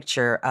this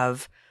picture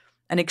of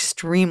an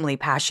extremely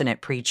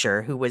passionate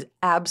preacher who was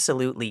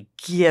absolutely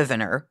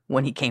given her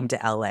when he came to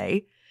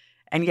LA.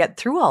 And yet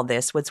through all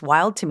this, what's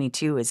wild to me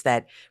too is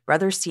that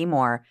Brother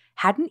Seymour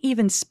hadn't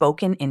even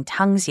spoken in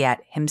tongues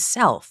yet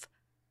himself.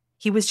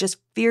 He was just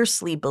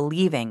fiercely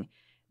believing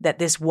that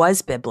this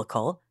was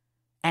biblical,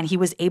 and he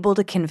was able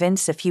to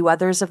convince a few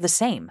others of the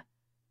same.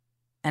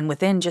 And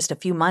within just a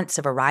few months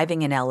of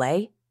arriving in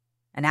LA,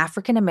 an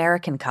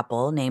African-American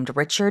couple named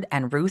Richard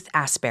and Ruth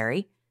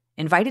Asbury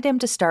invited him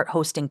to start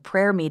hosting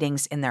prayer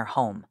meetings in their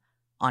home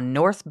on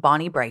North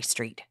Bonnie Bray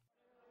Street.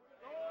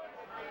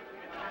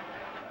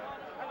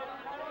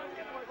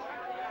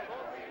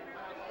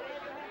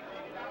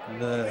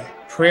 The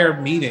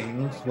prayer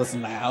meeting was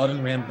loud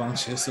and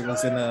rambunctious. It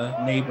was in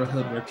a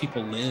neighborhood where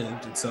people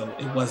lived, and so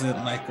it wasn't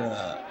like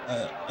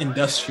a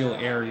industrial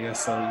area,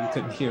 so you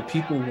couldn't hear.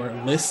 People were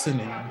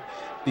listening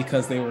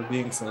because they were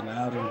being so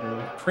loud in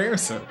the prayer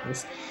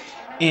service.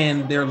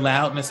 And their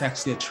loudness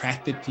actually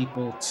attracted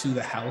people to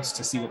the house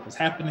to see what was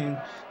happening.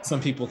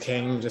 Some people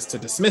came just to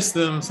dismiss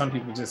them. Some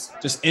people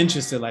just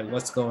interested, like,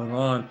 what's going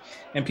on?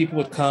 And people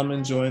would come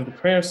and join the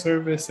prayer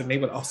service, and they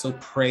would also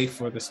pray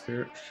for the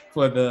Spirit,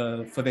 for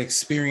the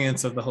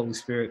experience of the Holy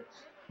Spirit,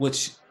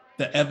 which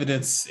the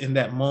evidence in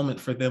that moment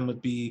for them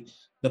would be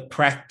the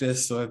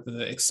practice or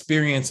the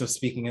experience of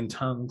speaking in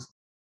tongues.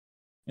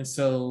 And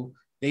so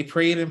they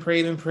prayed and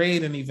prayed and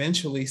prayed, and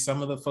eventually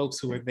some of the folks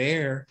who were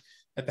there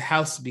at the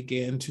house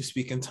began to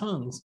speak in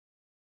tongues.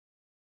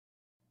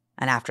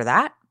 And after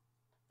that,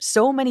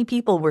 so many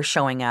people were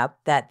showing up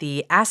that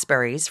the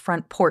Asbury's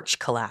front porch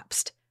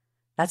collapsed.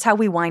 That's how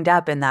we wind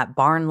up in that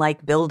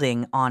barn-like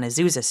building on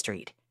Azusa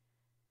Street.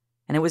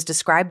 And it was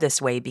described this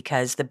way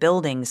because the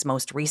building's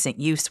most recent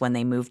use when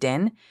they moved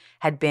in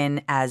had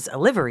been as a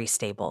livery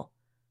stable.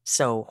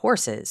 So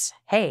horses,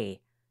 hay,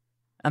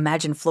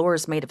 imagine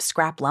floors made of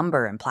scrap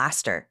lumber and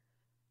plaster,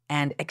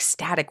 and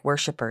ecstatic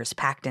worshipers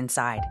packed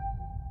inside.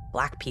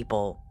 Black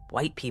people,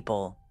 white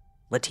people,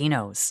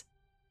 Latinos.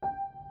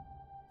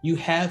 You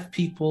have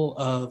people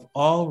of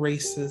all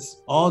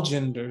races, all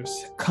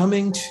genders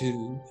coming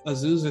to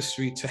Azusa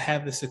Street to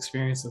have this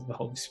experience of the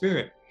Holy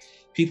Spirit.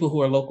 People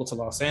who are local to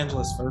Los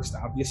Angeles first,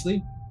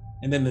 obviously,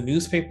 and then the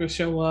newspapers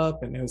show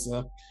up, and there's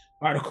an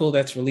article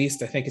that's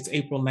released, I think it's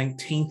April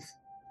 19th,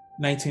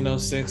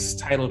 1906,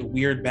 titled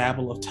Weird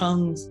Babble of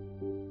Tongues.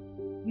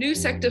 New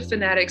sect of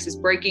fanatics is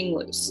breaking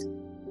loose.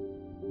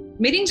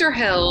 Meetings are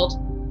held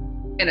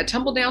in a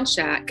tumble-down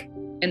shack,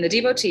 and the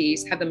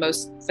devotees have the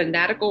most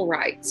fanatical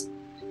rites.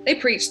 They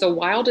preach the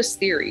wildest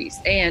theories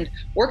and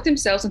work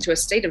themselves into a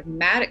state of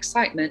mad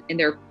excitement in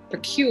their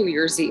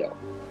peculiar zeal.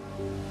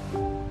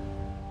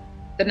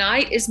 The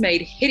night is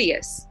made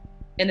hideous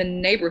in the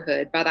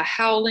neighborhood by the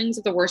howlings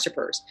of the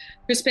worshipers,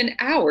 who spend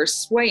hours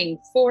swaying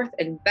forth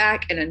and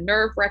back in a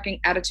nerve-wracking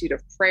attitude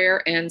of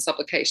prayer and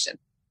supplication.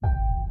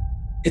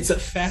 It's a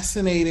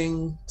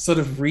fascinating sort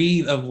of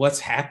read of what's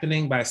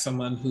happening by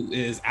someone who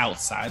is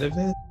outside of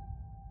it,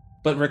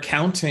 but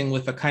recounting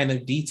with a kind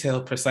of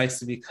detail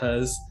precisely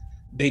because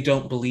they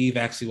don't believe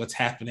actually what's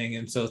happening.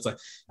 And so it's like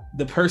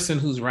the person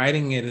who's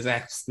writing it is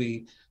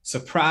actually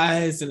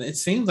surprised, and it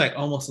seems like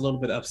almost a little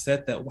bit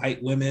upset that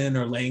white women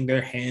are laying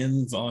their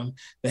hands on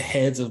the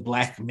heads of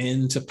Black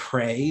men to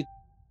pray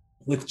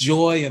with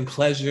joy and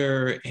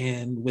pleasure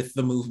and with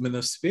the movement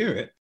of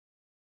spirit.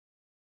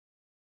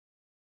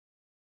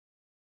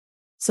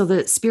 So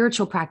the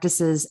spiritual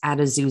practices at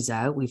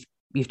Azusa,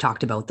 we've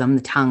talked about them,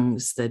 the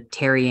tongues, the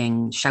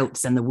tarrying,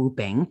 shouts, and the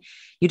whooping.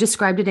 You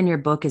described it in your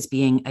book as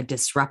being a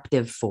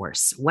disruptive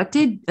force. What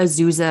did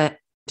Azusa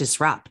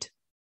disrupt?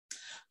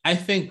 I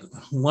think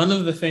one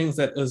of the things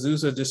that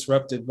Azusa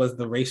disrupted was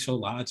the racial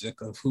logic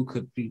of who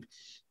could be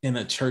in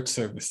a church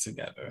service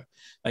together.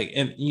 Like,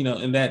 and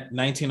in that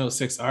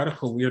 1906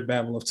 article, Weird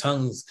Babble of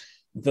Tongues,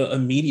 the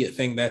immediate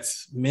thing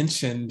that's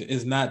mentioned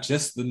is not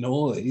just the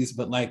noise,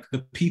 but like the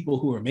people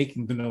who are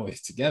making the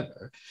noise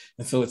together.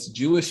 And so it's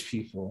Jewish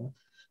people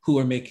who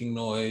are making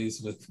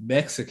noise with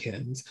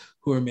Mexicans,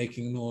 who are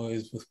making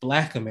noise with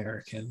Black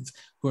Americans,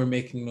 who are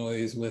making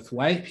noise with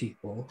white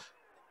people.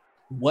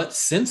 What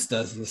sense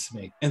does this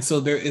make? And so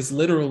there is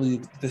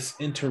literally this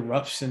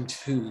interruption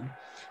to,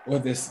 or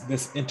this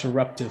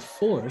interruptive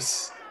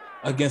force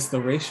against the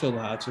racial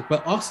logic,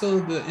 but also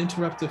the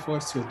interruptive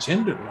force to a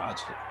gendered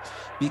logic,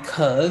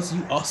 because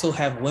you also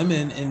have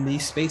women in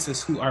these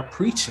spaces who are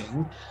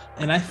preaching.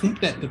 And I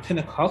think that the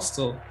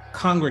Pentecostal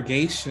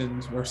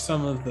congregations were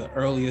some of the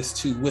earliest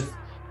to, with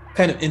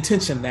kind of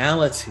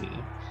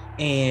intentionality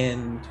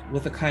and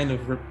with a kind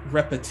of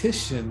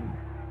repetition,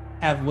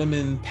 have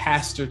women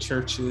pastor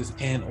churches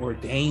and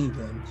ordain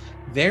them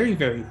very,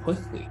 very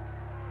quickly.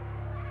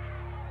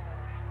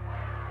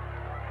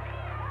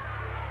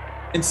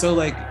 And so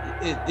like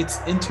it's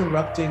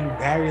interrupting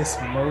various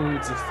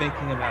modes of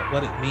thinking about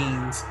what it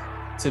means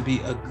to be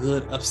a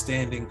good,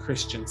 upstanding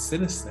Christian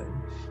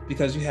citizen,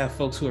 because you have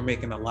folks who are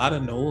making a lot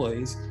of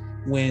noise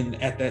when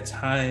at that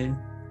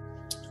time,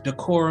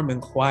 decorum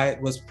and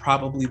quiet was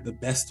probably the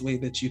best way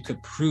that you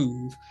could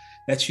prove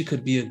that you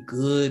could be a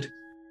good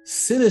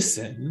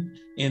citizen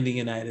in the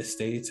United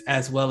States,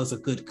 as well as a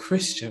good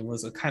Christian,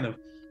 was a kind of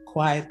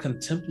quiet,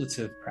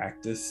 contemplative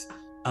practice.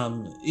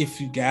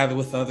 If you gather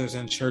with others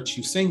in church,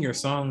 you sing your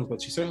songs,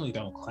 but you certainly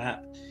don't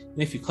clap.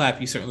 And if you clap,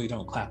 you certainly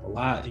don't clap a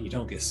lot, and you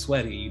don't get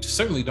sweaty. You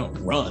certainly don't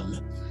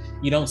run.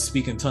 You don't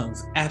speak in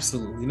tongues.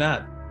 Absolutely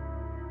not.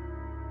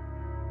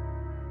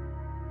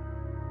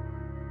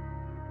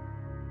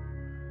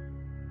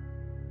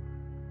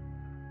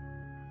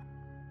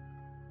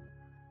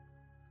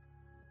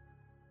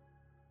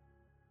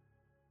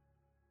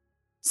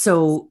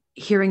 So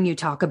hearing you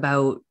talk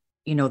about,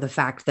 the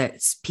fact that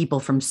people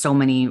from so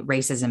many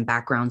races and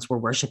backgrounds were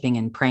worshiping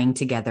and praying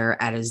together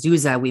at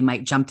Azusa, we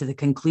might jump to the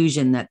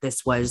conclusion that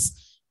this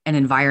was an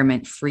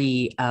environment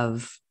free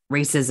of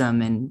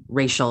racism and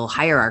racial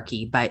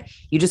hierarchy. But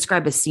you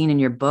describe a scene in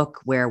your book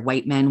where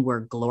white men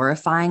were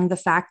glorifying the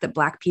fact that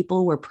Black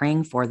people were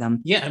praying for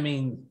them. Yeah,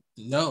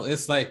 no,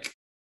 it's like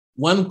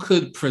one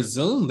could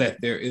presume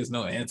that there is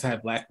no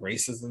anti-Black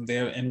racism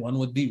there, and one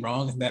would be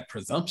wrong in that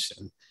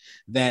presumption.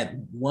 That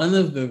one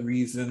of the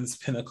reasons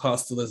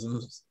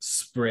Pentecostalism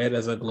spread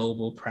as a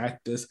global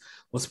practice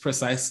was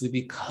precisely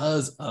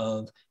because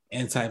of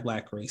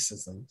anti-Black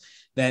racism.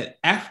 That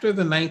after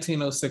the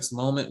 1906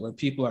 moment where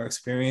people are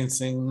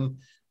experiencing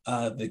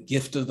the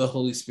gift of the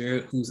Holy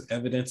Spirit, whose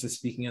evidence is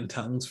speaking in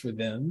tongues for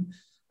them,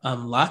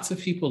 lots of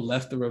people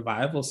left the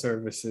revival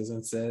services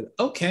and said,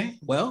 okay,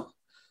 well,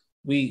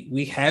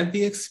 we had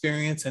the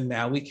experience, and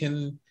now we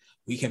can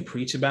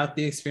preach about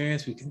the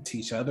experience, we can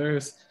teach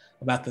others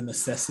about the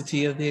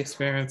necessity of the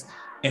experience,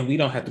 and we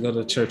don't have to go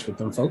to church with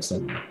them folks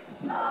anymore.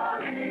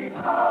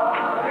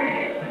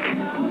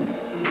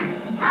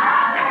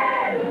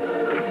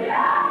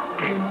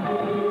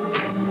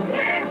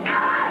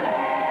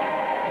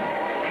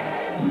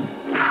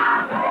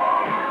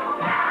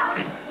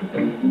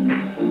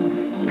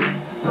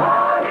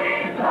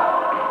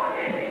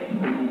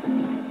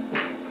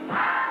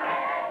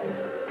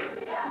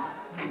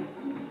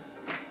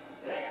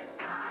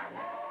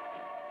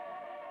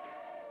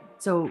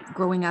 So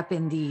growing up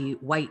in the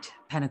white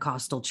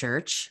Pentecostal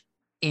church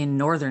in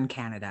Northern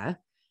Canada,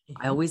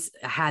 I always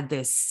had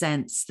this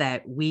sense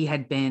that we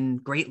had been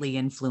greatly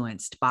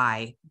influenced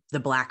by the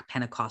Black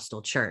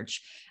Pentecostal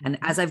church. And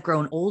as I've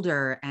grown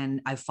older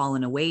and I've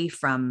fallen away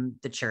from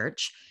the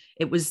church,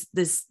 it was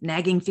this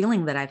nagging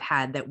feeling that I've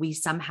had that we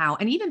somehow,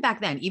 and even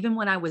back then, even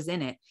when I was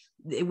in it,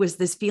 it was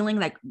this feeling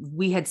like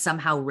we had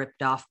somehow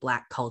ripped off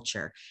Black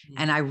culture.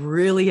 And I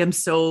really am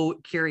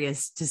so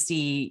curious to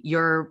see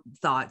your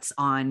thoughts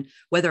on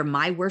whether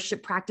my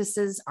worship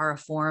practices are a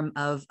form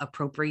of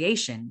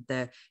appropriation,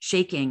 the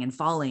shaking and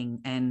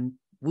falling and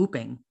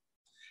whooping.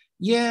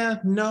 Yeah,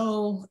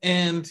 no.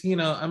 And,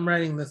 I'm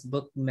writing this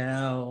book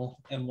now,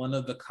 and one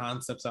of the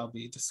concepts I'll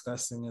be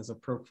discussing is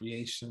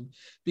appropriation,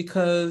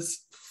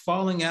 because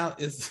falling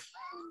out is...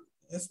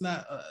 it's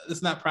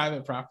not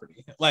private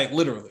property. Like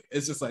literally,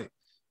 it's just like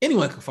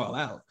anyone can fall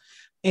out.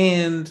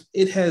 And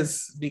it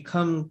has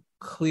become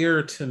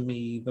clear to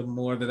me the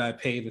more that I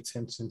paid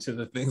attention to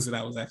the things that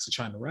I was actually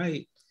trying to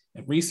write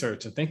and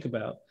research and think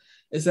about,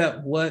 is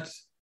that what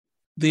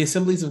the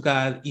Assemblies of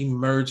God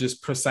emerges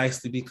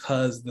precisely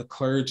because the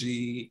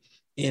clergy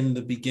in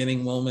the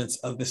beginning moments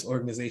of this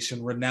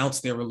organization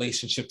renounced their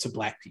relationship to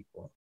Black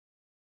people.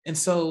 And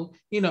so,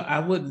 I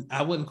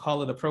wouldn't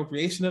call it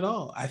appropriation at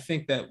all. I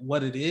think that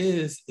what it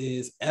is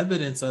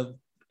evidence of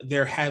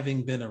there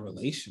having been a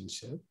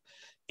relationship.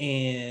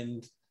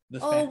 And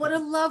oh, what a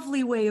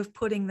lovely way of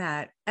putting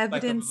that.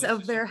 Evidence like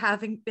of there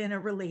having been a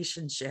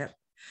relationship.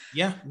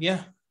 Yeah.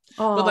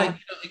 Oh. But like,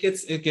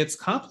 it gets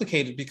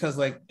complicated because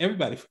like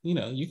everybody,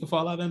 you can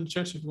fall out in the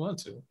church if you want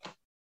to.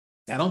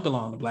 I don't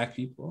belong to Black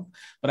people,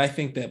 but I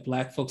think that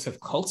Black folks have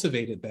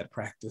cultivated that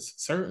practice.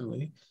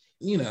 Certainly,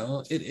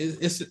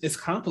 it's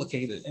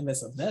complicated and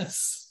it's a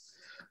mess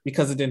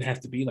because it didn't have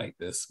to be like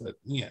this. But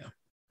yeah,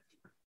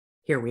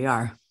 here we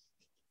are.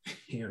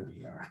 Here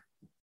we are,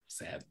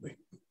 sadly.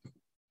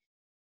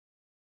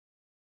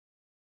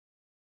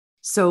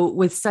 So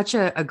with such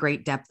a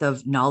great depth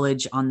of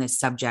knowledge on this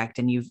subject,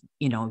 and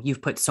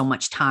you've put so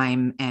much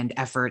time and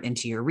effort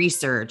into your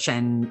research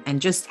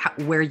and just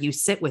where you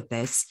sit with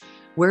this,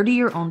 where do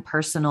your own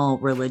personal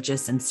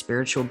religious and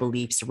spiritual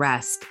beliefs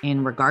rest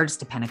in regards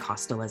to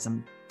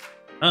Pentecostalism?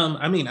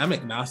 I'm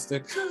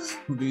agnostic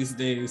these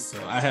days,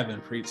 so I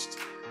haven't preached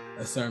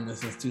a sermon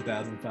since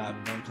 2005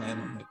 and don't plan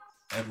on it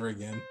ever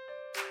again.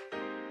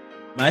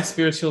 My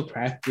spiritual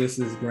practice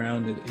is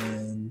grounded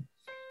in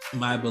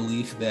my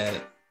belief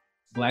that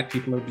Black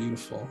people are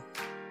beautiful.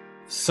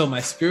 So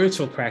my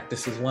spiritual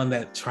practice is one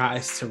that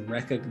tries to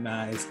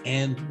recognize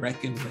and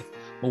reckon with,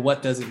 well,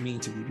 what does it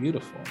mean to be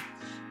beautiful?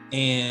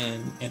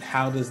 And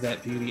how does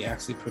that beauty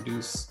actually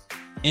produce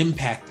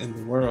impact in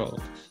the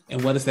world?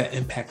 And what is that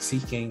impact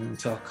seeking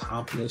to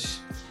accomplish?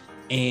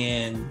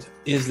 And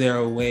is there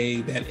a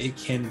way that it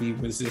can be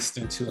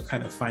resistant to a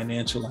kind of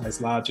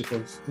financialized logic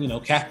of,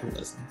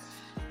 capitalism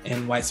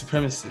and white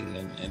supremacy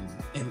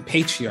and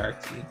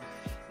patriarchy?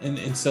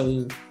 And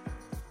so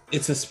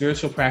it's a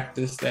spiritual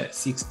practice that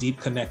seeks deep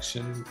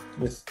connection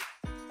with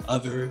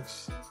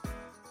others,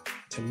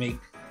 to make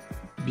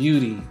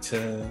beauty,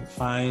 to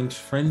find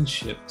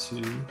friendship,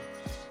 to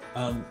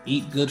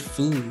eat good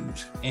food,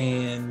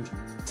 and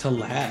to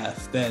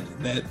laugh. That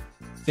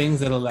things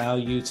that allow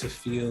you to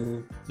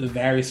feel the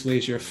various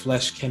ways your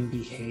flesh can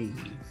behave,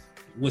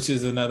 which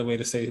is another way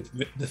to say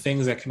the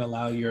things that can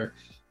allow your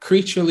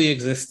creaturely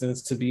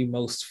existence to be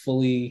most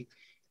fully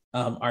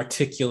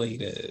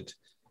articulated.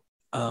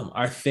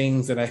 Are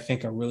things that I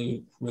think are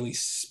really, really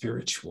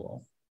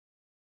spiritual.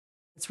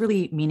 It's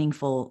really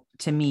meaningful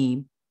to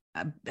me,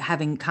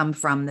 having come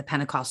from the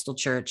Pentecostal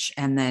church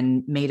and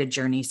then made a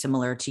journey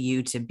similar to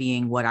you to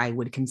being what I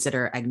would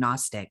consider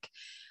agnostic.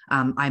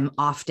 I'm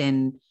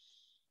often,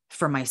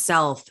 for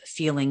myself,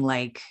 feeling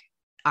like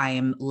I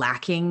am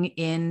lacking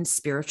in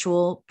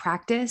spiritual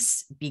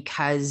practice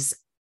because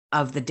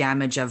of the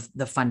damage of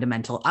the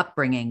fundamental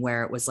upbringing,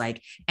 where it was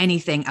like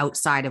anything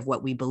outside of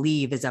what we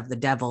believe is of the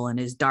devil and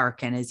is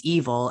dark and is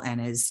evil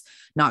and is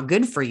not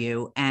good for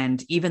you.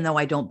 And even though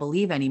I don't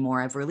believe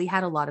anymore, I've really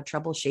had a lot of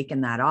trouble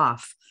shaking that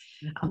off.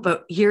 Mm-hmm.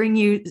 But hearing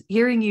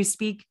you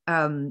speak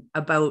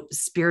about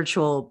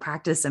spiritual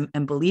practice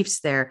and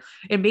beliefs there,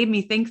 it made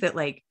me think that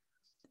like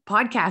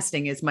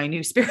podcasting is my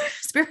new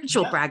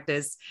spiritual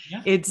practice.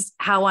 Yeah. It's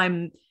how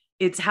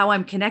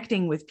I'm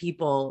connecting with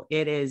people.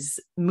 It is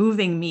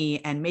moving me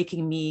and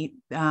making me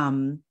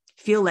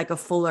feel like a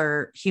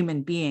fuller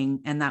human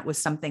being. And that was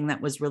something that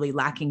was really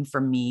lacking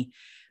from me,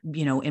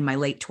 in my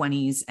late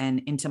 20s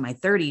and into my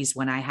 30s,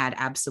 when I had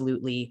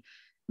absolutely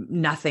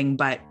nothing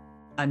but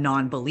a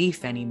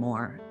non-belief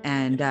anymore.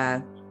 And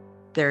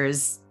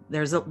that's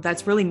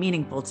really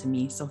meaningful to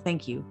me. So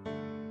thank you.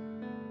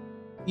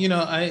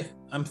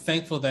 I'm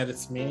thankful that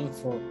it's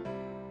meaningful.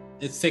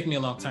 It's taken me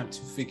a long time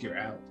to figure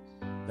out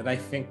that I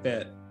think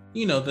that,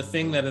 the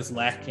thing that is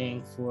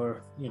lacking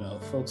for,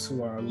 folks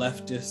who are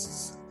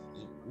leftists,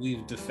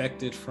 we've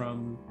defected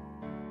from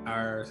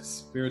our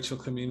spiritual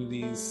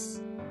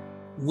communities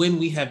when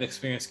we have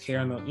experienced care.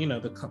 And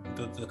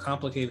the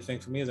complicated thing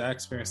for me is I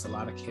experienced a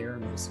lot of care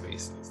in those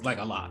spaces, like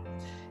a lot,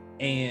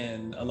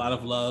 and a lot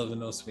of love in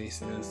those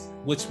spaces,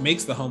 which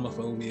makes the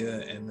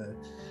homophobia and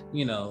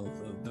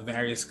the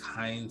various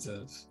kinds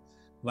of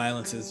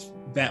violence is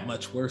that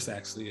much worse.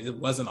 Actually, it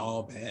wasn't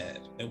all bad.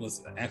 It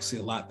was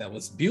actually a lot that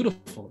was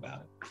beautiful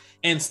about it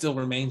and still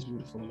remains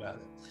beautiful about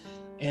it.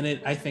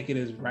 And I think it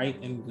is right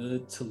and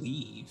good to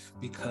leave,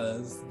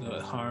 because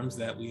the harms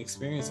that we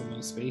experience in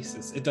those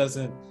spaces, it does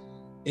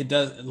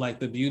like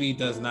the beauty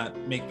does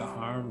not make the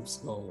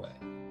harms go away.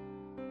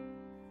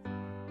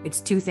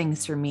 It's two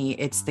things for me.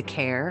 It's the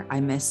care. I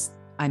miss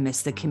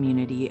the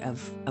community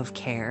of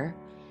care.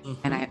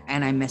 Mm-hmm.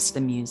 and I miss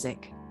the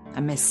music.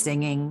 I miss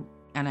singing,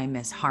 and I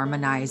miss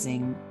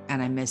harmonizing,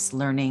 and I miss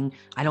learning.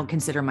 I don't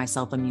consider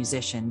myself a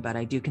musician, but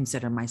I do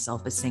consider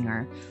myself a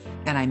singer.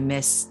 And I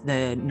miss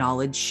the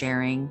knowledge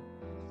sharing.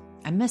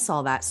 I miss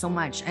all that so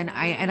much. And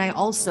I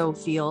also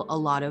feel a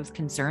lot of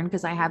concern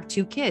because I have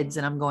 2 kids,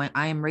 and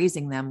I am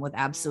raising them with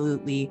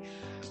absolutely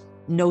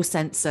no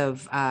sense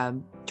of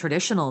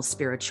traditional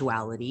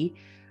spirituality.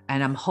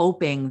 And I'm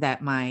hoping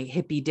that my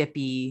hippy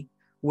dippy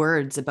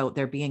words about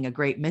there being a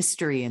great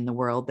mystery in the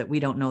world that we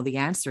don't know the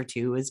answer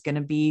to is going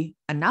to be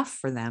enough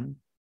for them.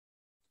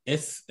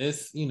 It's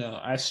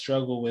I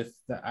struggle with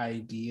the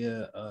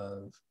idea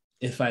of,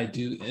 if I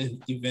do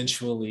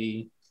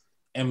eventually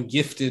am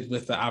gifted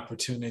with the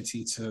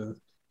opportunity to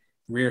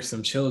rear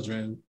some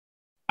children,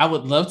 I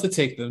would love to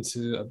take them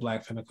to a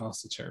Black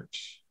Pentecostal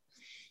church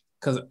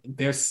because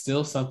there's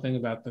still something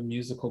about the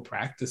musical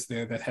practice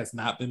there that has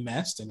not been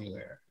matched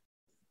anywhere,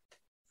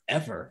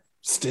 ever,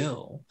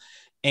 still.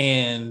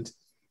 And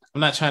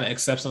I'm not trying to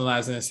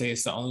exceptionalize it and say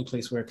it's the only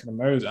place where it can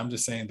emerge. I'm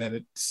just saying that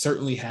it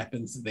certainly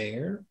happens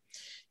there.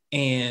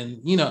 And,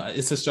 you know,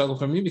 it's a struggle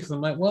for me because I'm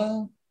like,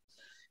 well,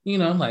 you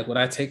know, like, would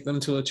I take them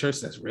to a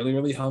church that's really,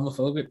 really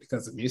homophobic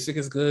because the music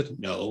is good?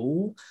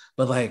 No.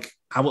 But like,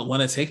 I would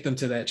want to take them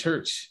to that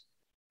church,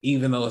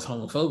 even though it's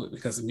homophobic,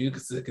 because the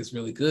music is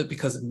really good,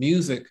 because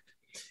music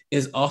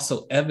is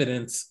also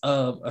evidence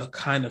of a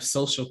kind of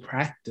social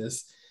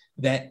practice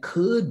that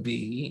could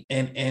be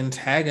an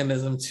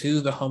antagonism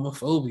to the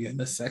homophobia and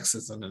the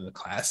sexism and the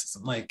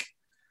classism. Like,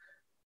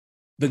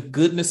 the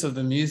goodness of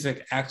the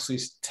music actually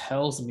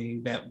tells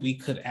me that we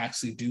could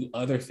actually do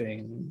other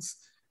things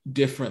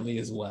differently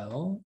as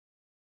well.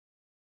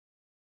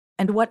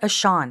 And what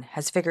Ashan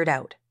has figured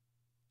out,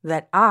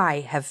 that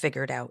I have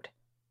figured out,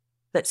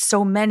 that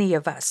so many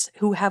of us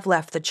who have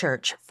left the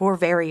church for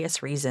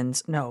various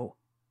reasons know,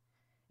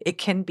 it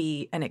can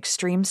be an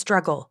extreme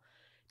struggle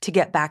to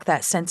get back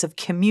that sense of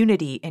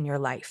community in your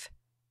life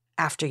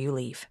after you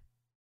leave.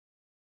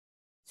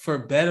 For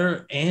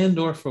better and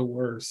or for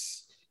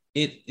worse,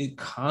 it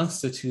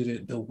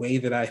constituted the way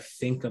that I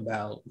think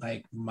about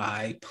like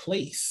my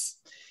place.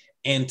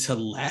 And to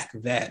lack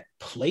that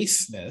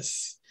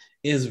placeness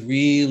is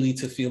really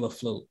to feel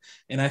afloat.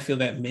 And I feel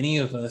that many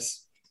of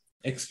us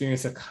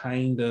experience a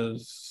kind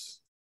of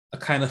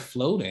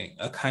floating,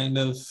 a kind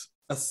of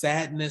a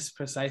sadness,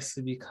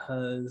 precisely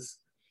because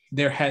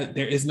there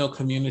is no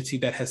community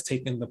that has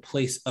taken the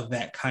place of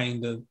that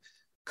kind of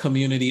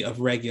community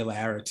of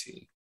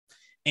regularity.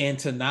 And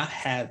to not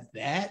have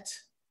that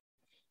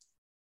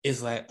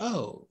is like,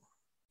 oh,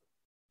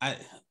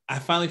 I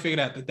finally figured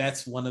out that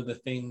that's one of the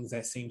things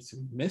that seems to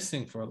be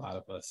missing for a lot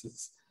of us.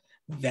 It's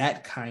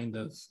that kind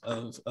of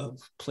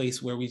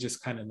place where we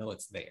just kind of know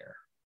it's there.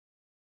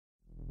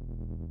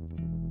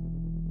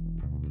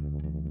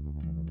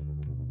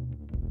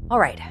 All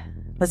right,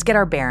 let's get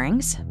our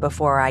bearings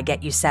before I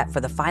get you set for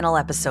the final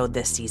episode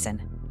this season.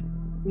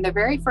 From the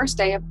very first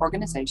day of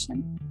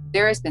organization,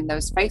 there has been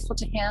those faithful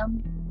to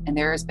him, and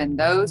there has been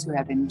those who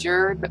have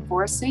endured but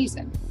for a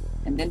season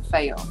and then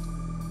failed.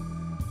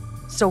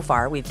 So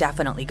far, we've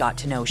definitely got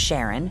to know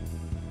Sharon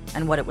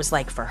and what it was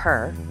like for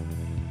her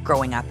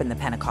growing up in the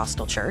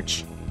Pentecostal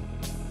church.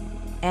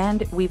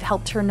 And we've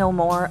helped her know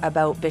more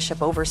about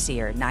Bishop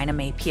Overseer Nina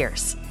Mae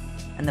Pierce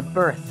and the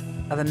birth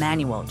of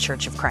Emmanuel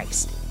Church of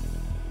Christ.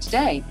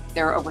 Today,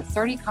 there are over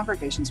 30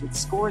 congregations with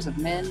scores of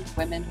men,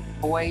 women,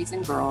 boys,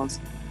 and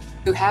girls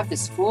who have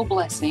this full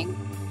blessing,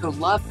 who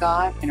love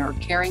God and are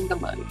carrying the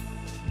load.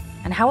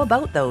 And how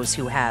about those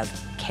who have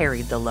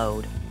carried the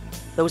load?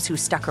 Those who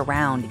stuck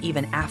around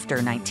even after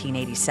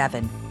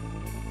 1987,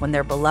 when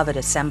their beloved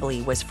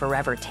assembly was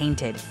forever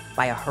tainted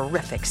by a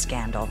horrific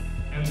scandal.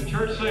 And the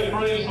church say,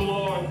 praise the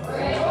Lord.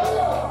 Praise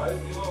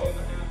the Lord.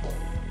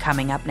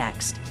 Coming up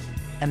next,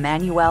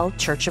 Emmanuel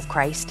Church of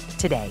Christ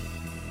today.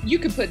 You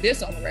could put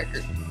this on the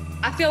record.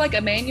 I feel like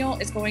Emmanuel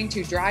is going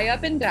to dry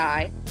up and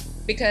die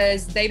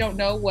because they don't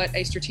know what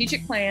a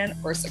strategic plan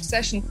or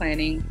succession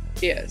planning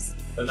is.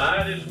 The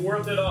night is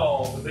worth it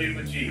all to be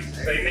with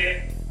Jesus.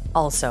 Amen.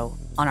 Also,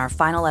 on our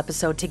final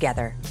episode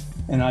together.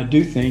 And I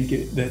do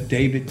think that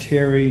David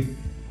Terry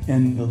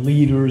and the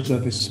leaders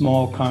of his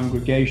small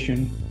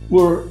congregation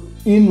were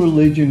in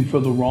religion for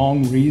the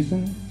wrong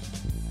reason.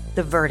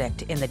 The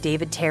verdict in the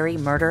David Terry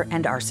murder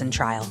and arson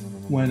trial.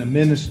 When a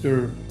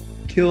minister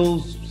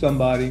kills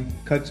somebody,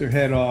 cuts their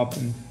head off,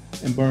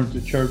 and burns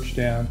the church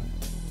down,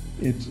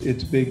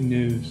 it's big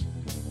news.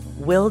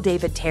 Will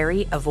David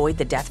Terry avoid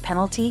the death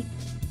penalty?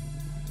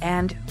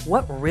 And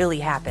what really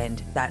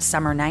happened that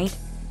summer night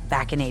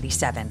back in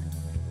 '87?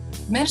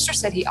 The minister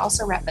said he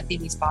also wrapped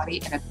Matheny's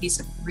body in a piece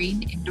of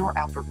green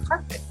indoor-outdoor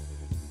carpet,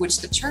 which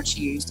the church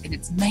used in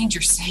its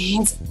manger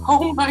scenes.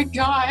 Oh my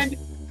God!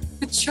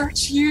 The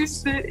church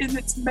used it in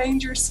its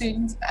manger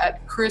scenes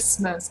at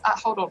Christmas.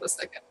 Hold on a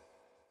second.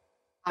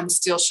 I'm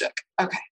still shook. Okay.